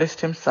sure to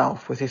enlist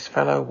himself with his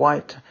fellow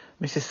white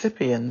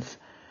Mississippians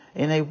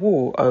in a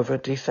war over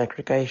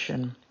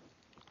desegregation.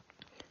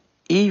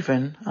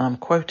 Even, and I'm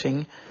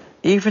quoting,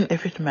 even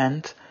if it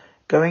meant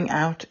going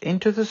out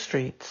into the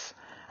streets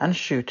and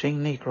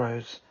shooting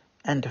Negroes,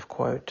 end of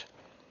quote.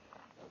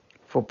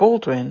 For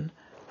Baldwin,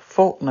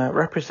 Faulkner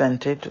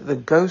represented the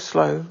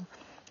go-slow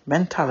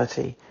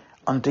mentality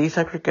on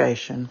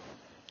desegregation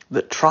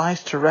that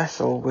tries to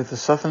wrestle with the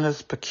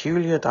Southerner's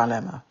peculiar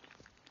dilemma.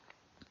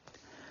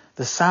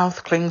 The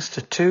South clings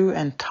to two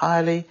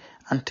entirely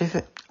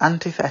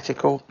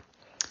anti-ethical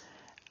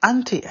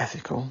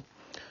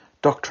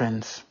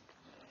doctrines,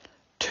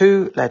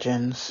 two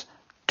legends,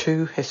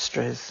 two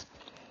histories.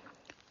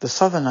 The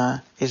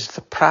Southerner is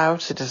the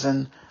proud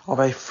citizen of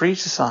a free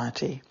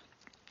society,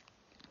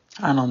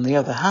 and on the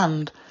other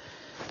hand,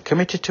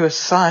 committed to a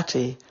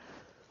society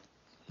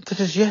that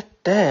has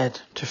yet dared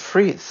to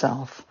free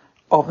itself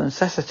of the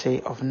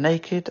necessity of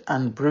naked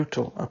and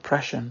brutal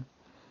oppression.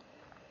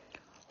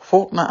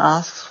 Faulkner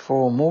asks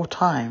for more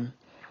time,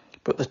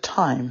 but the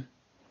time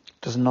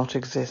does not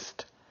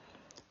exist.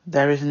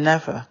 There is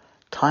never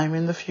time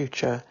in the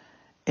future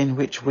in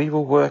which we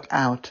will work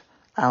out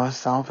our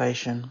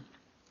salvation.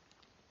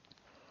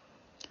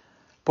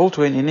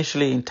 Baldwin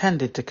initially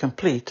intended to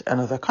complete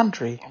Another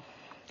Country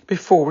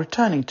before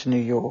returning to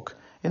New York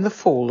in the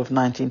fall of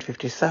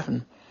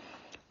 1957,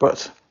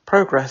 but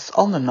progress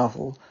on the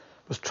novel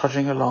was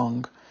trudging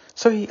along,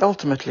 so he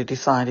ultimately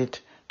decided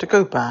to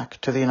go back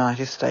to the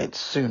United States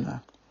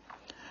sooner.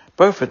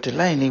 Beaufort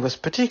Delaney was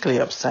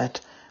particularly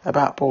upset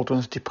about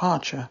Baldwin's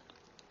departure.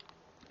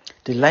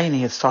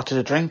 Delaney had started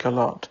to drink a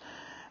lot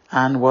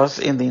and was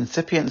in the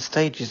incipient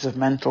stages of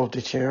mental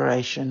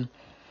deterioration,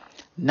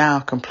 now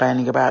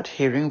complaining about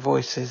hearing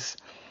voices.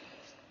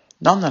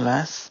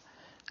 Nonetheless,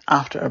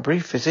 after a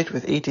brief visit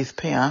with Edith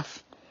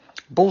Piaf,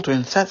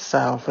 Baldwin set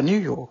sail for New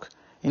York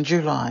in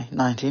July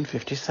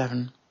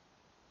 1957.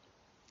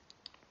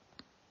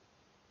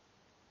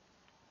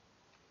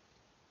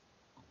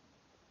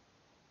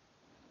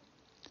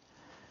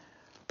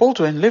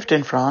 Baldwin lived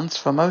in France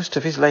for most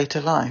of his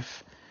later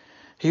life.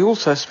 He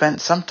also spent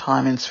some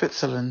time in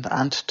Switzerland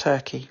and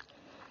Turkey.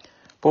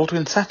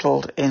 Baldwin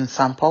settled in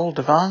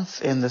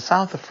Saint-Paul-de-Vence in the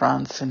south of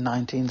France in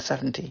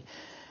 1970,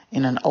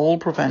 in an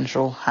old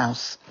provincial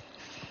house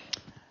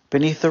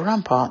beneath the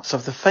ramparts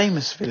of the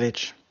famous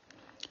village.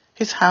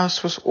 His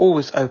house was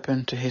always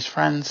open to his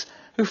friends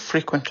who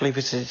frequently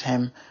visited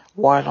him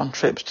while on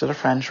trips to the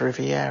French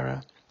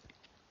Riviera.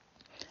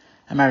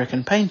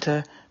 American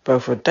painter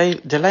Beaufort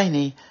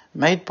Delaney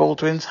made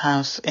Baldwin's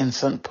house in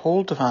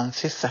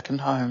Saint-Paul-de-Vence his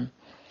second home,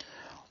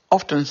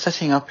 often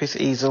setting up his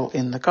easel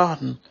in the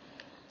garden.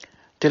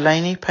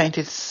 Delaney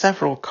painted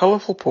several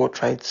colourful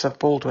portraits of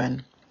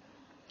Baldwin.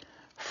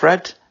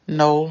 Fred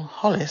Noel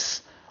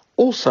Hollis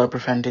also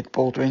befriended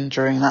Baldwin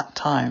during that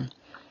time.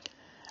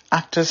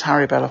 Actors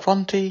Harry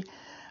Belafonte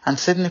and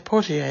Sidney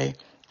Poitier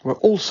were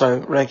also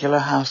regular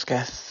house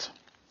guests.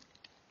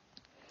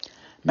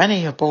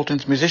 Many of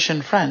Baldwin's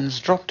musician friends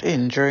dropped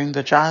in during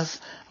the Jazz,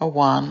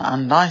 Awan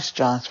and Nice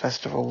Jazz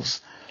Festivals.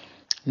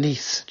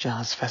 Nice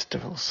Jazz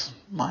Festivals,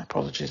 my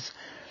apologies.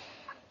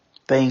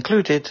 They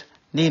included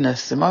Nina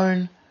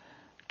Simone,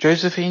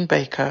 Josephine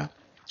Baker,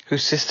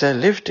 whose sister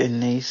lived in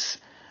Nice,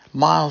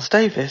 Miles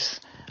Davis,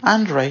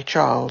 and Ray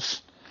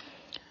Charles.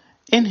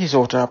 In his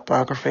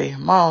autobiography,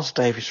 Miles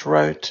Davis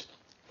wrote,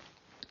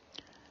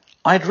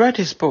 "I'd read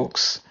his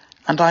books,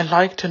 and I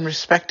liked and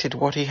respected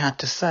what he had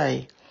to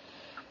say.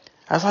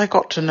 As I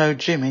got to know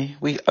Jimmy,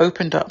 we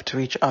opened up to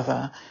each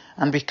other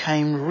and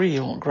became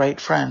real great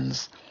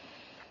friends.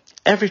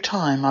 Every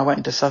time I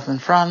went to southern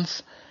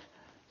France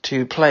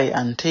to play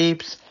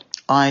Antibes,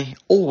 I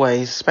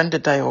always spent a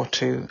day or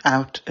two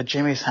out at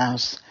Jimmy's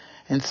house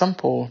in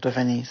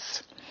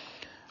Saint-Paul-de-Vence.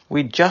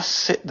 We'd just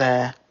sit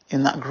there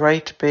in that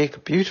great,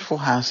 big, beautiful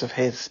house of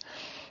his,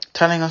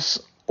 telling us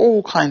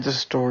all kinds of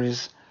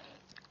stories.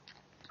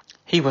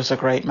 He was a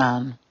great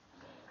man."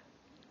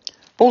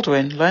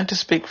 Baldwin learned to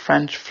speak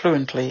French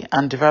fluently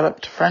and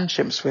developed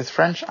friendships with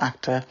French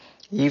actor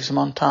Yves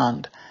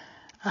Montand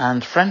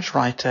and French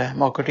writer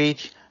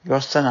Marguerite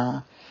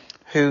Yourcenar,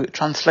 who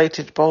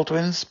translated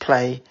Baldwin's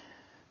play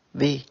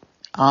The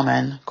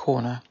Amen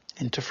Corner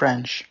into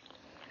French.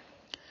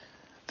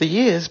 The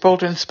years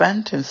Baldwin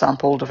spent in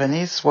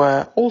Saint-Paul-de-Vence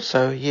were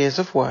also years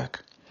of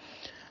work.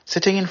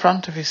 Sitting in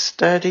front of his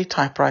sturdy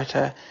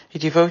typewriter, he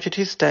devoted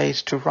his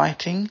days to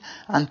writing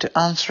and to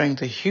answering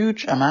the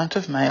huge amount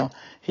of mail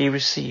he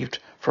received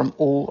from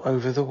all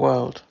over the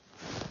world.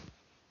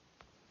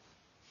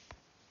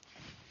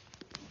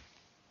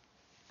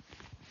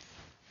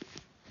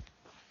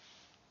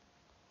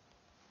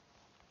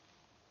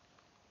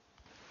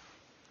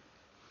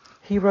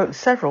 He wrote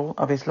several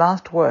of his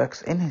last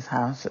works in his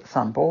house at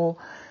Saint-Paul,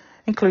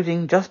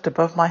 including Just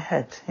Above My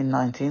Head in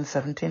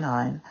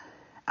 1979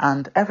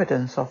 and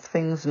Evidence of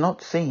Things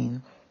Not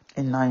Seen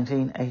in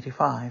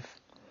 1985.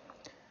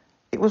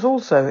 It was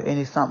also in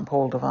his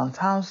Saint-Paul-de-Vence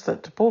house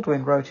that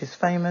Baldwin wrote his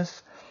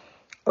famous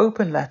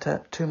Open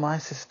Letter to My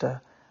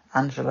Sister,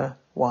 Angela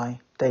Y.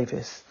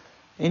 Davis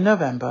in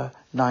November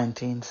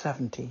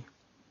 1970.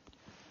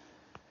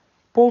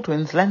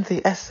 Baldwin's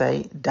lengthy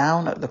essay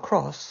Down at the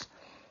Cross,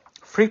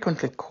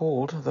 frequently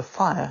called The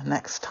Fire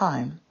Next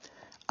Time,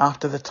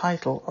 after the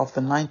title of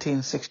the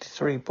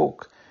 1963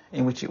 book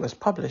in which it was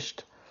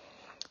published,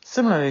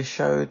 similarly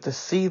showed the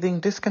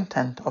seething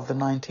discontent of the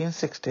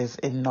 1960s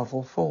in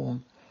novel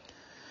form.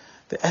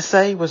 The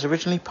essay was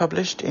originally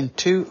published in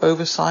 2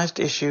 oversized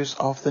issues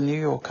of The New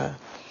Yorker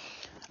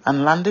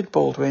and landed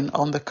Baldwin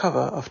on the cover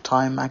of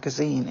Time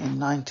magazine in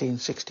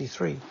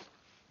 1963,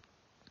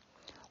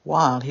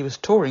 while he was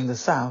touring the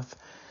South,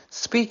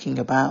 speaking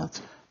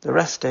about the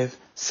restive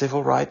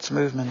civil rights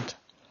movement.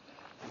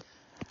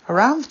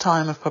 Around the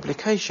time of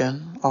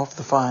publication of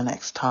The Fire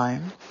Next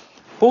Time,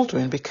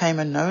 Baldwin became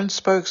a known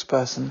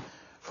spokesperson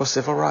for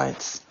civil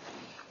rights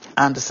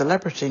and a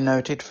celebrity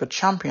noted for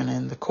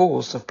championing the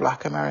cause of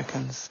black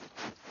Americans.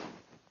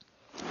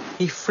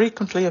 He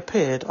frequently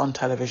appeared on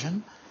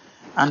television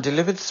and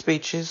delivered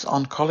speeches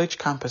on college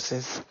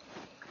campuses.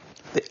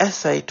 The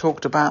essay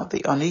talked about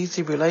the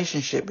uneasy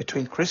relationship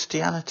between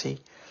Christianity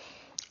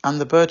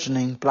and the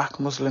burgeoning black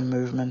Muslim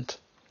movement.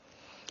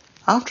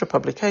 After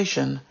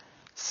publication,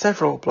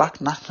 several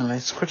black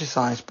nationalists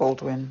criticized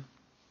Baldwin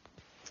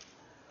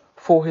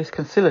for his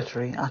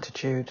conciliatory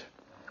attitude.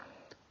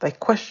 They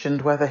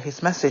questioned whether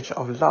his message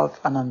of love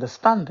and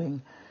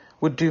understanding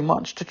would do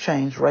much to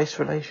change race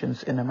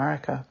relations in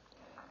America.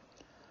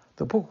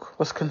 The book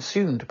was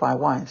consumed by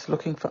whites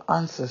looking for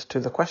answers to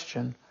the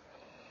question,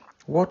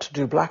 what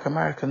do black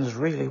Americans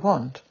really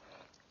want?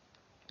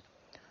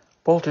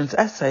 Baldwin's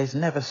essays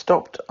never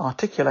stopped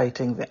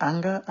articulating the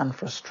anger and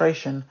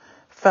frustration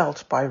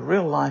felt by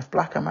real-life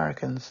black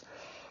Americans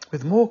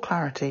with more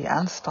clarity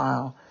and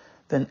style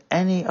than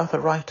any other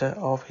writer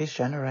of his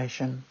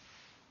generation.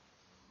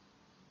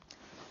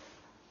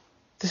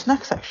 This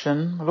next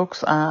section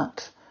looks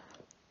at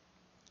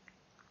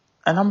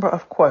a number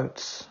of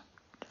quotes,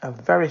 a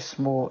very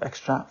small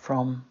extract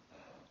from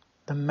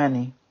the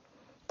many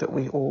that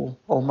we all,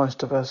 or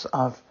most of us,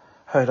 have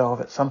heard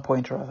of at some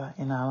point or other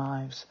in our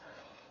lives.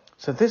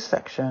 So this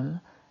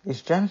section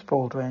is James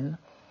Baldwin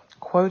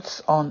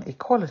quotes on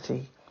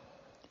equality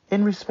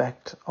in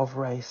respect of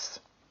race.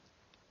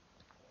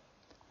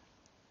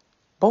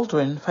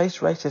 Baldwin faced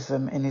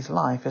racism in his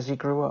life as he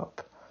grew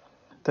up.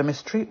 The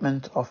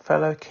mistreatment of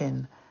fellow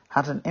kin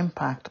had an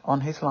impact on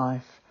his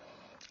life,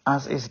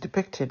 as is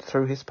depicted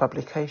through his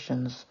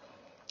publications.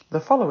 The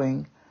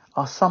following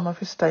are some of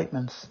his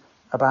statements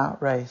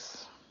about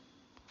race.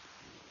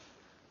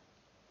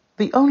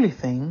 The only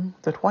thing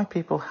that white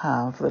people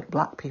have that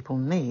black people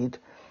need,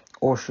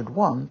 or should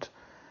want,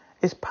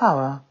 is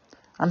power,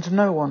 and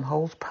no one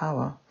holds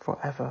power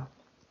forever.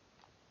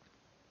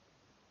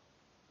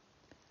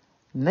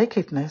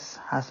 Nakedness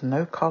has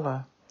no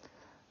colour.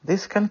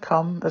 This can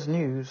come as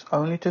news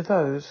only to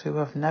those who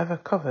have never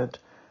covered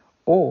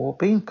or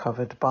been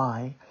covered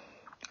by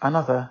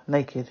another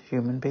naked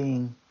human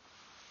being.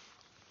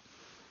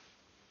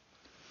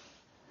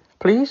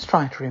 Please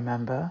try to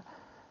remember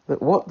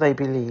that what they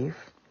believe,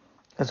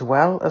 as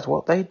well as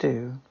what they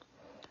do,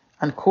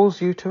 and cause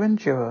you to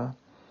endure,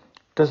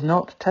 does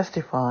not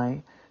testify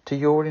to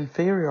your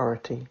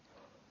inferiority,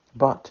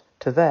 but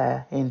to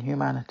their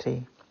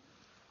inhumanity.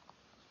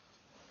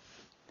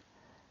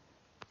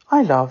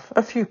 I love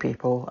a few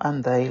people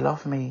and they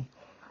love me,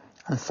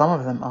 and some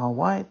of them are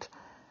white,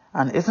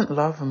 and isn't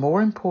love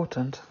more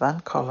important than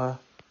colour?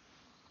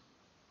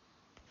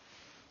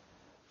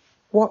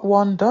 What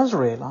one does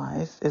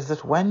realise is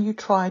that when you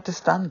try to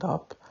stand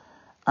up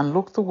and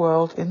look the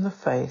world in the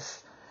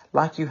face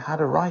like you had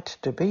a right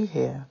to be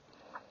here,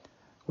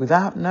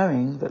 without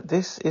knowing that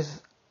this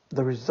is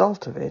the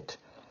result of it,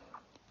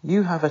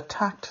 you have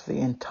attacked the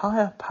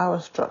entire power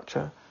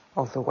structure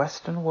of the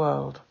Western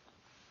world.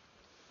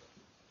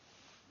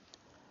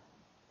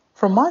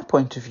 From my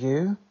point of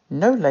view,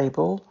 no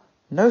label,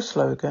 no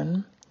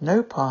slogan,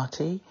 no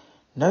party,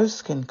 no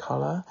skin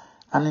colour,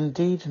 and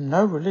indeed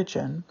no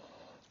religion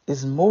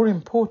is more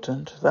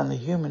important than the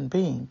human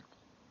being.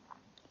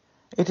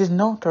 It is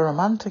not a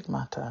romantic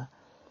matter.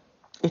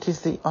 It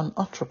is the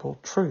unutterable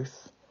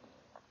truth.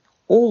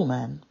 All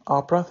men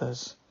are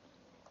brothers.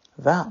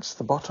 That's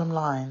the bottom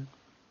line.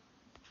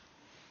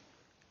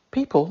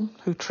 People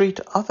who treat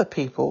other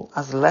people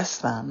as less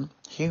than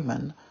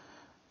human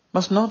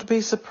must not be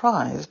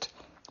surprised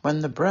when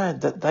the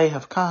bread that they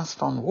have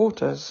cast on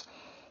waters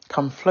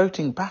come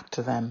floating back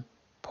to them,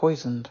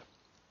 poisoned.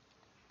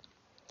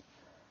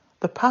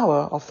 The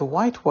power of the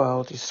white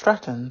world is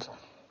threatened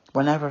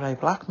whenever a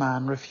black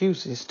man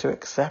refuses to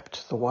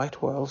accept the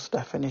white world's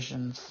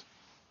definitions.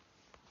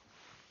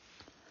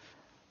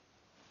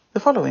 The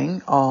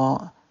following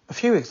are a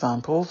few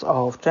examples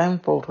of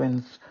James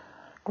Baldwin's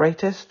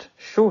greatest,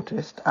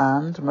 shortest,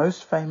 and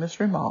most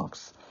famous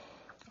remarks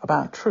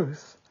about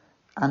truth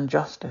and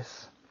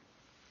justice.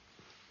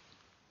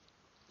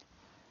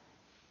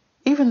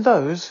 Even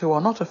those who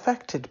are not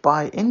affected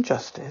by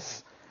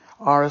injustice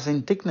are as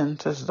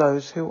indignant as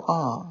those who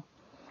are.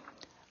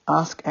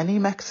 Ask any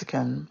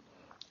Mexican,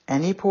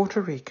 any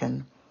Puerto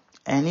Rican,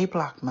 any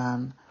black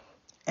man,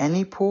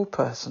 any poor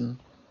person,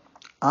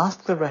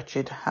 ask the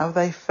wretched how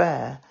they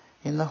fare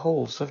in the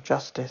halls of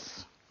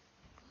justice.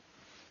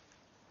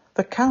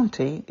 The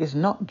county is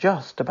not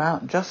just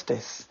about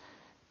justice,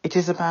 it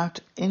is about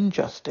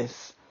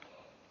injustice.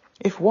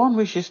 If one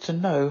wishes to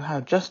know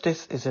how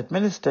justice is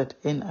administered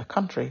in a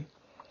country,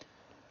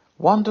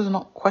 one does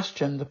not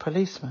question the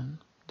policemen,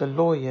 the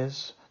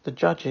lawyers, the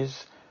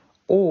judges,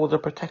 or the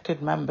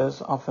protected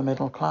members of the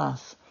middle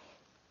class.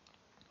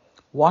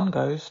 One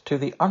goes to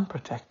the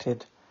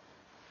unprotected,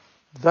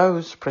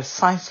 those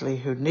precisely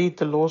who need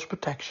the law's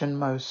protection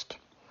most,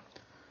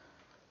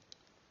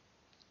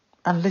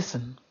 and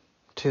listen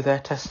to their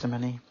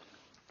testimony.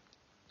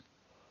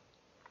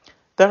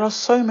 There are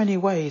so many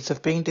ways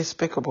of being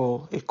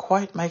despicable, it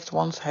quite makes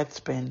one's head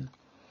spin.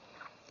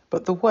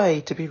 But the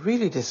way to be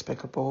really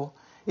despicable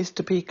is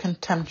to be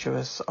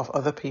contemptuous of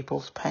other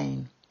people's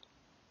pain.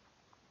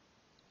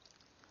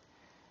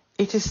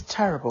 It is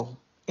terrible,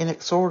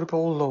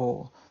 inexorable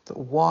law that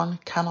one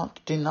cannot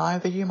deny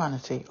the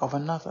humanity of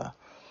another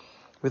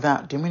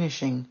without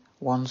diminishing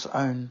one's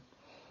own.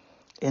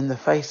 In the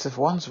face of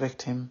one's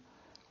victim,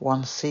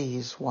 one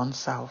sees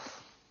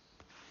oneself.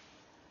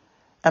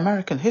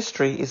 American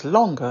history is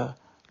longer,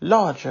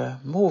 larger,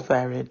 more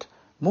varied,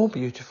 more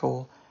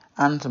beautiful,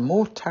 and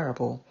more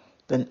terrible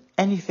than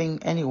anything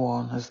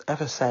anyone has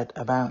ever said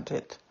about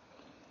it.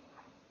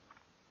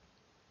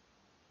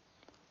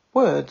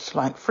 Words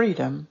like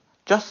freedom,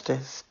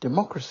 justice,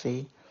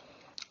 democracy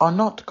are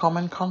not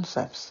common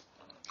concepts.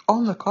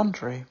 On the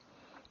contrary,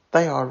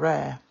 they are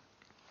rare.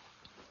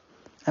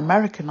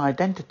 American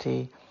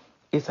identity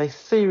is a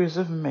series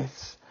of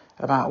myths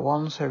about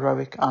one's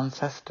heroic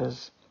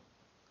ancestors.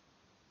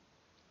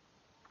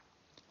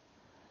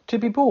 To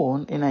be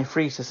born in a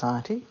free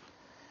society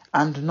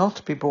and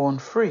not be born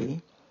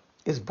free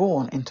is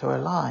born into a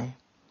lie.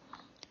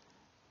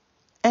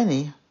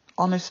 Any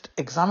honest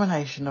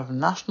examination of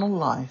national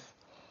life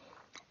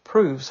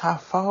proves how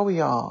far we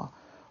are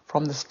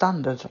from the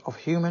standard of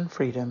human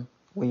freedom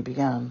we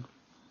began.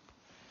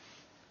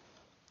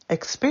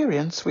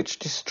 Experience which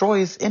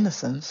destroys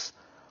innocence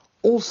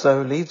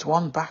also leads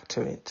one back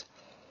to it.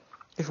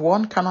 If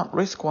one cannot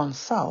risk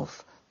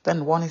oneself,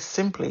 then one is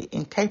simply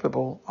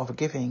incapable of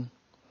giving.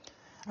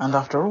 And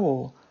after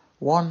all,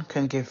 one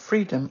can give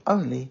freedom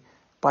only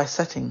by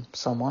setting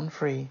someone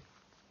free.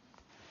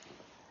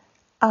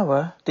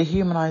 Our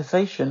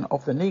dehumanization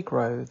of the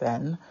Negro,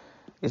 then,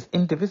 is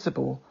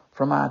indivisible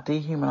from our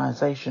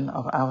dehumanization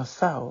of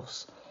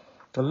ourselves.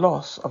 The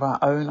loss of our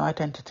own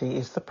identity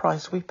is the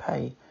price we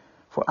pay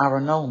for our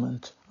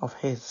annulment of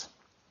his.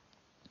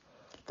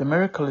 The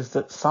miracle is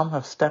that some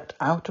have stepped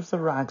out of the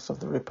rags of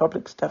the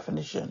Republic's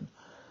definition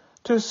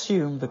to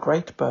assume the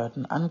great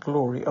burden and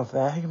glory of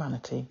their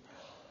humanity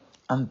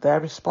and their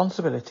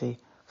responsibility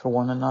for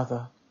one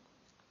another.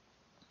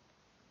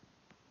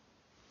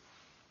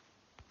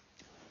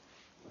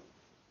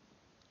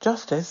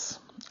 Justice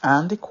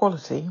and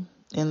equality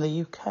in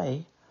the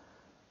UK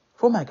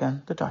for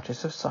Meghan, the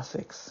Duchess of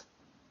Sussex.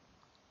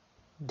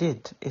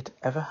 Did it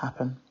ever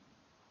happen?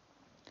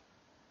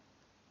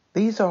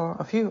 These are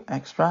a few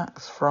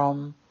extracts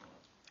from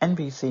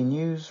NBC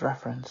News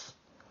reference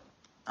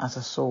as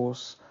a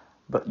source,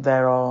 but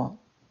there are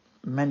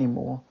many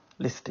more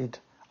listed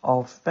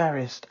of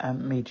various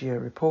media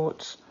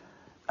reports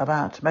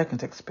about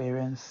Meghan's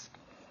experience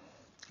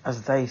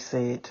as they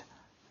see it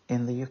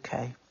in the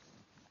UK.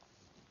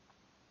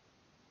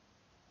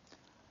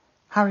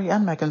 Harry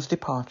and Meghan's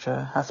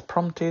departure has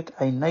prompted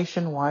a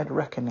nationwide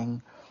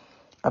reckoning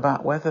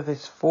about whether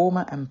this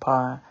former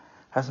empire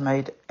has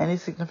made any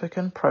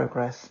significant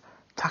progress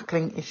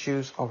tackling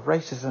issues of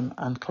racism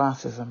and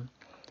classism.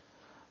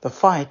 The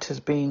fight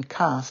has been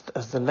cast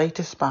as the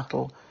latest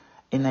battle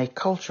in a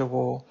culture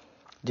war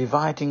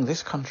dividing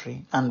this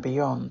country and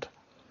beyond.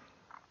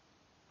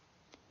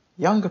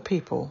 Younger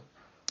people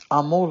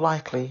are more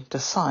likely to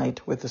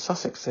side with the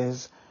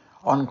Sussexes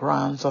on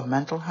grounds of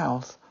mental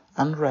health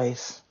and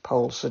race,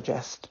 polls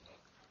suggest,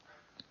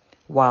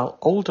 while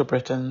older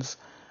Britons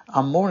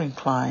are more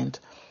inclined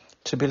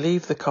to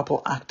believe the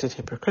couple acted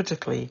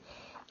hypocritically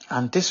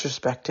and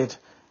disrespected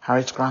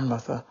Harry's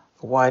grandmother,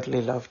 the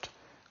widely loved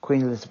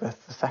Queen Elizabeth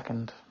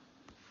II.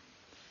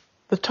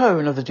 The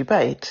tone of the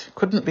debate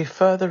couldn't be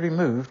further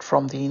removed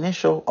from the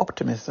initial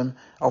optimism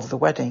of the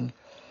wedding,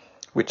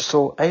 which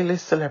saw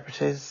A-list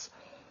celebrities,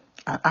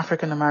 an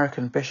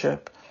African-American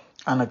bishop,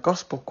 and a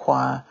gospel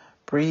choir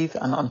breathe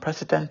an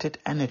unprecedented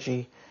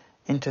energy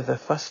into the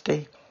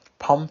fusty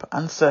pomp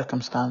and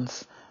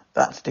circumstance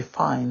that's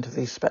defined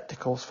these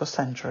spectacles for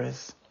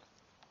centuries.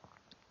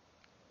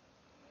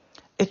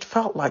 It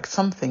felt like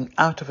something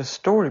out of a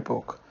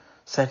storybook,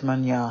 said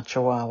Munya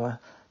Chawawa,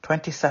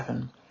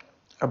 27,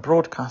 a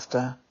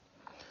broadcaster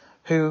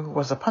who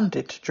was a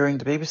pundit during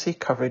the BBC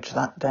coverage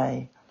that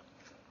day.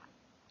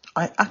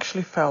 I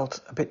actually felt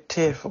a bit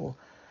tearful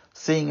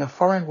seeing a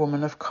foreign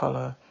woman of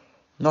colour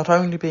not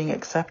only being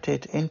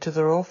accepted into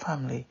the royal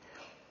family,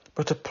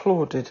 but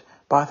applauded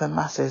by the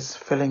masses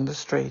filling the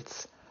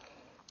streets.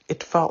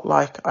 It felt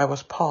like I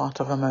was part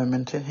of a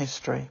moment in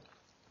history.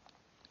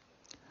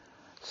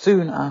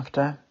 Soon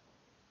after,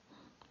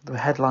 the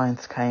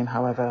headlines came,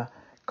 however,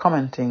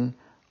 commenting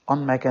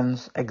on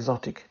Meghan's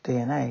exotic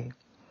DNA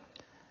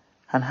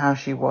and how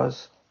she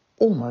was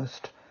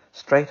almost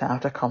straight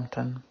out of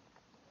Compton.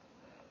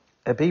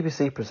 A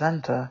BBC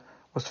presenter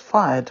was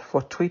fired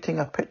for tweeting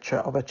a picture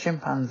of a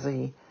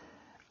chimpanzee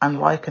and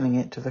likening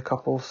it to the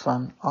couple's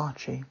son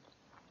Archie.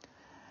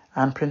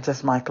 And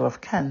Princess Michael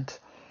of Kent,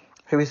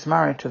 who is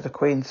married to the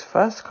Queen's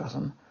first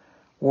cousin,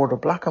 wore a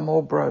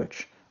blackamoor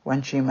brooch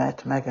when she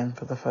met Meghan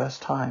for the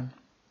first time.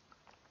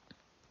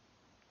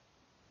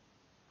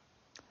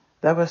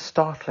 There were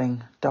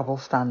startling double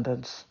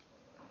standards.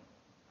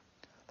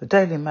 The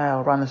Daily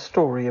Mail ran a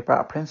story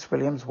about Prince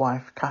William's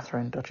wife,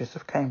 Catherine, Duchess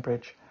of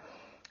Cambridge,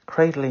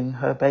 cradling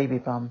her baby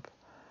bump,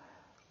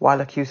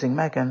 while accusing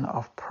Meghan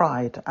of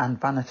pride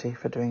and vanity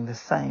for doing the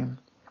same.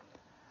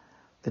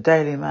 The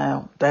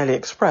Daily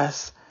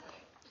Express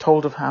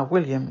told of how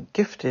William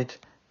gifted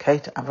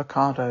Kate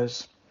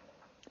avocados,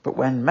 but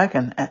when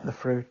Meghan ate the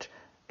fruit,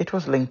 it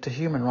was linked to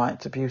human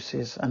rights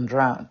abuses and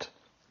drought.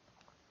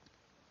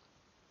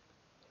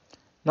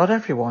 Not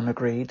everyone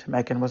agreed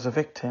Meghan was a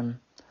victim.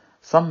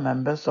 Some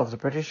members of the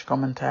British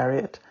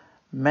commentariat,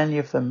 many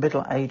of them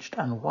middle-aged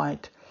and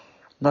white,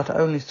 not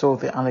only saw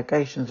the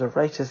allegations of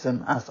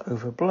racism as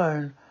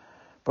overblown,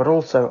 but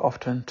also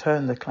often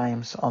turned the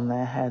claims on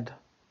their head.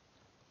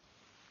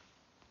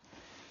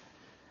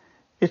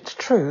 It's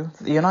true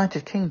that the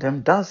United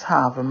Kingdom does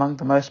have among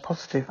the most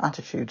positive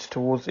attitudes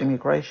towards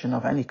immigration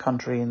of any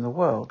country in the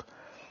world,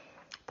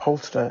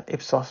 pollster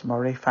Ipsos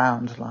Mori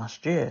found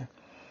last year,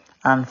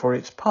 and for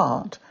its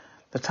part,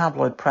 the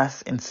tabloid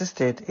press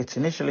insisted its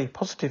initially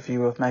positive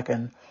view of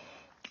Meghan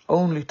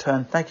only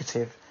turned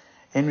negative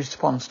in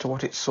response to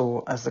what it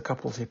saw as the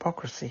couple's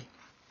hypocrisy.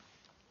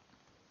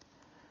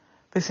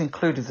 This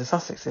included the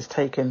Sussexes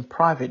taking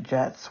private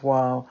jets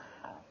while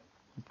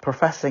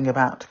professing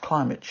about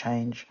climate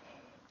change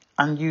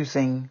and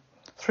using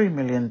 $3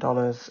 million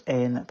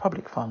in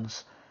public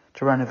funds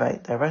to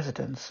renovate their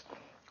residence,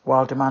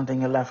 while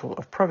demanding a level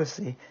of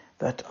privacy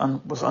that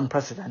was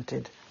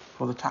unprecedented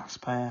for the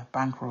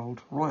taxpayer-bankrolled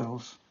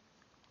royals.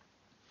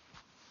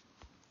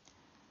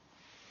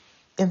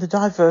 In the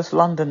diverse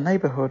London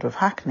neighbourhood of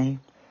Hackney,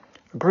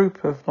 a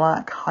group of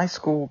black high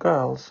school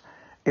girls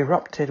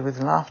erupted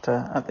with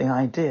laughter at the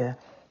idea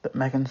that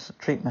Meghan's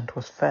treatment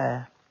was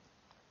fair.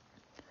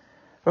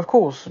 Of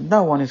course,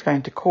 no one is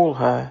going to call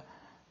her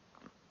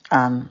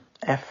an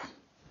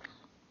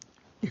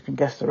you can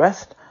guess the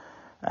rest,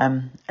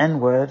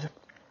 N-word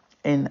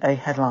in a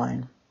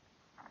headline.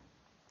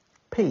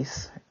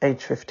 Peace,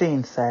 age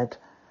 15, said,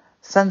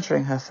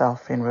 censoring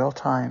herself in real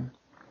time.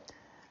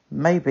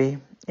 Maybe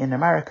in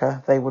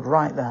America they would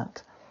write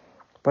that,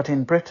 but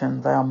in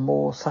Britain they are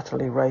more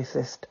subtly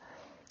racist.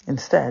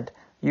 Instead,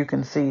 you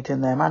can see it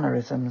in their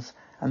mannerisms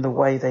and the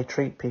way they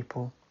treat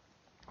people.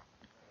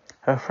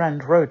 Her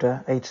friend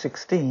Rhoda, age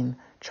 16,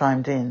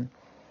 chimed in.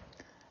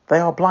 They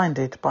are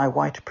blinded by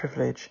white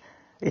privilege.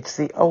 It's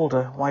the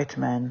older white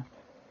men.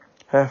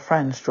 Her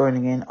friends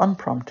joining in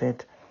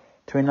unprompted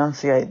to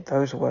enunciate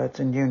those words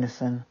in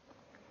unison.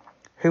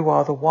 Who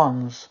are the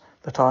ones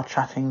that are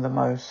chatting the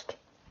most?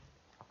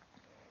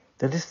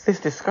 This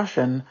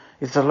discussion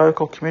is the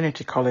local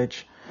community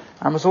college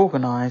and was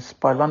organised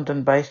by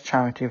London-based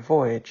charity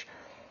Voyage,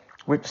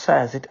 which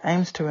says it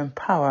aims to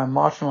empower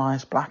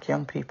marginalised black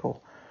young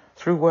people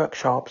through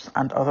workshops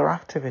and other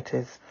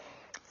activities.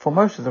 For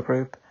most of the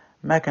group,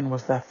 Meghan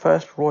was their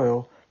first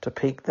royal to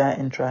pique their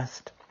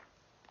interest.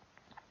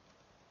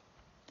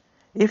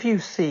 If you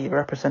see a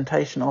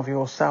representation of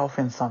yourself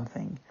in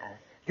something,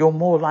 you're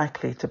more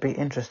likely to be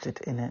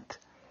interested in it.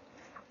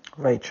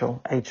 Rachel,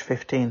 age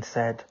 15,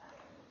 said,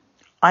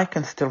 I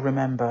can still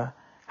remember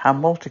how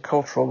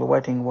multicultural the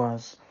wedding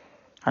was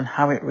and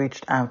how it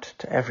reached out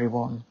to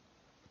everyone.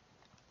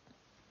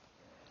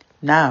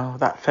 Now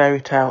that fairy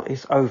tale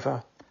is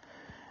over,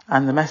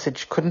 and the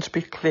message couldn't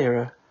be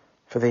clearer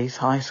for these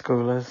high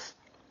schoolers.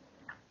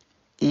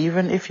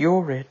 Even if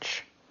you're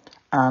rich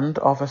and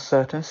of a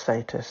certain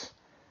status,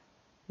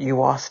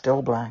 you are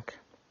still black.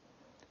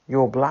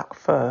 You're black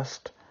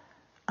first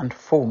and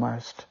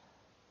foremost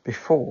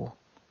before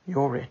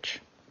you're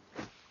rich.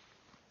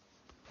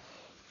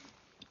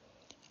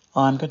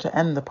 I'm going to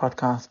end the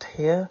podcast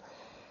here.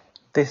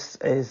 This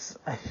is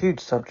a huge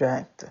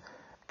subject.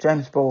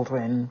 James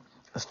Baldwin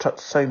has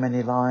touched so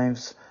many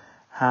lives,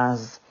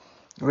 has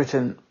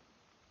written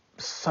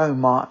so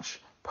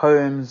much,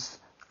 poems,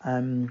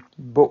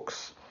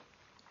 books,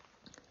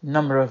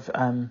 number of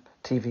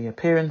TV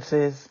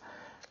appearances,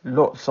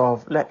 lots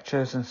of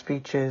lectures and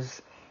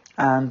speeches,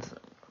 and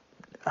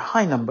a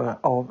high number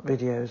of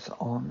videos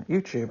on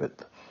YouTube,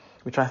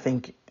 which I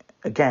think,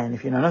 again,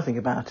 if you know nothing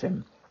about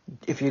him,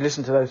 if you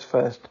listen to those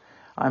first,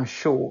 I'm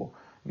sure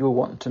you'll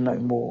want to know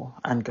more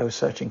and go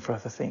searching for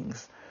other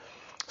things.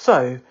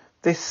 So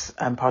this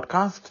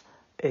podcast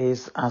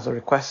is as a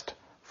request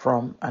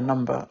from a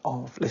number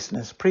of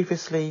listeners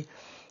previously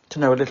to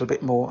know a little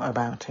bit more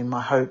about him.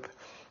 I hope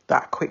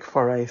that quick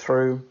foray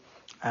through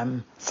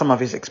some of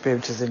his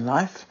experiences in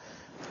life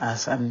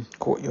has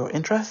caught your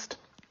interest.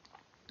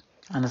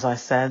 And as I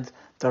said,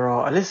 there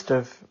are a list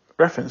of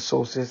reference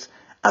sources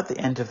at the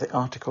end of the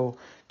article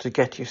to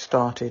get you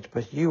started,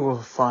 but you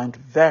will find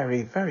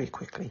very, very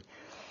quickly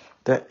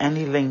that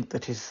any link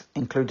that is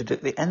included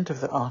at the end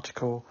of the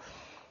article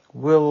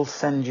will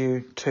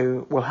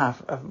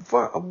have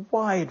a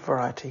wide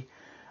variety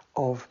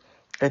of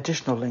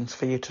additional links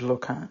for you to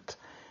look at.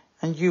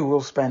 And you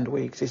will spend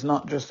weeks, it's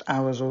not just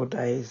hours or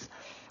days,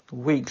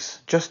 weeks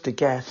just to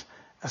get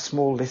a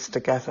small list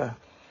together.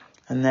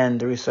 And then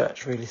the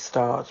research really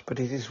starts, but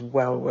it is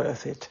well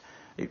worth it.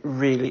 It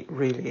really,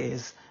 really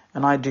is.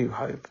 And I do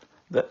hope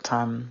that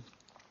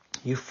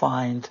you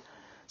find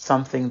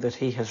something that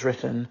he has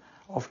written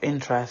of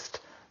interest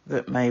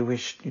that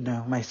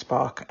may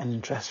spark an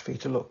interest for you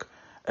to look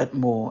at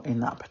more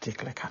in that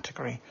particular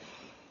category.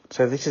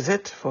 So this is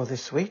it for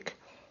this week.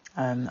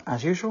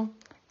 As usual,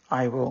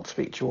 I will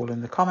speak to you all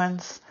in the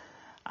comments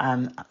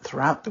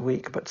throughout the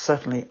week, but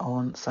certainly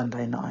on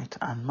Sunday night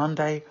and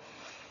Monday.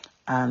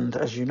 And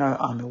as you know,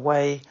 I'm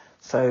away,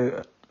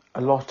 so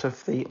a lot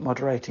of the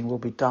moderating will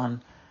be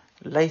done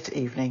late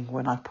evening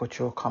when I put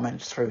your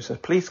comments through. So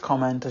please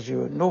comment as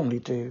you normally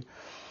do.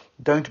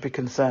 Don't be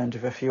concerned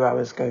if a few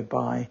hours go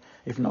by,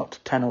 if not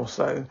 10 or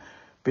so,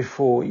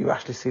 before you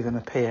actually see them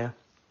appear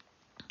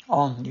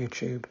on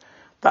YouTube.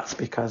 That's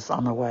because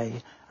I'm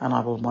away and I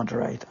will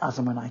moderate as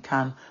and when I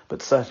can,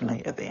 but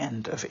certainly at the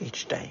end of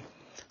each day.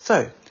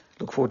 So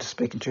look forward to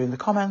speaking to you in the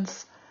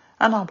comments,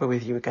 and I'll be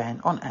with you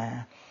again on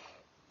air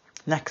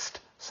next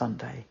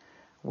Sunday,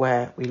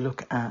 where we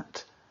look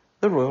at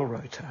the Royal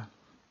Rota.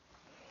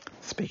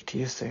 Speak to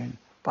you soon.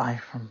 Bye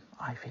from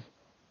Ivy.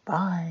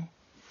 Bye.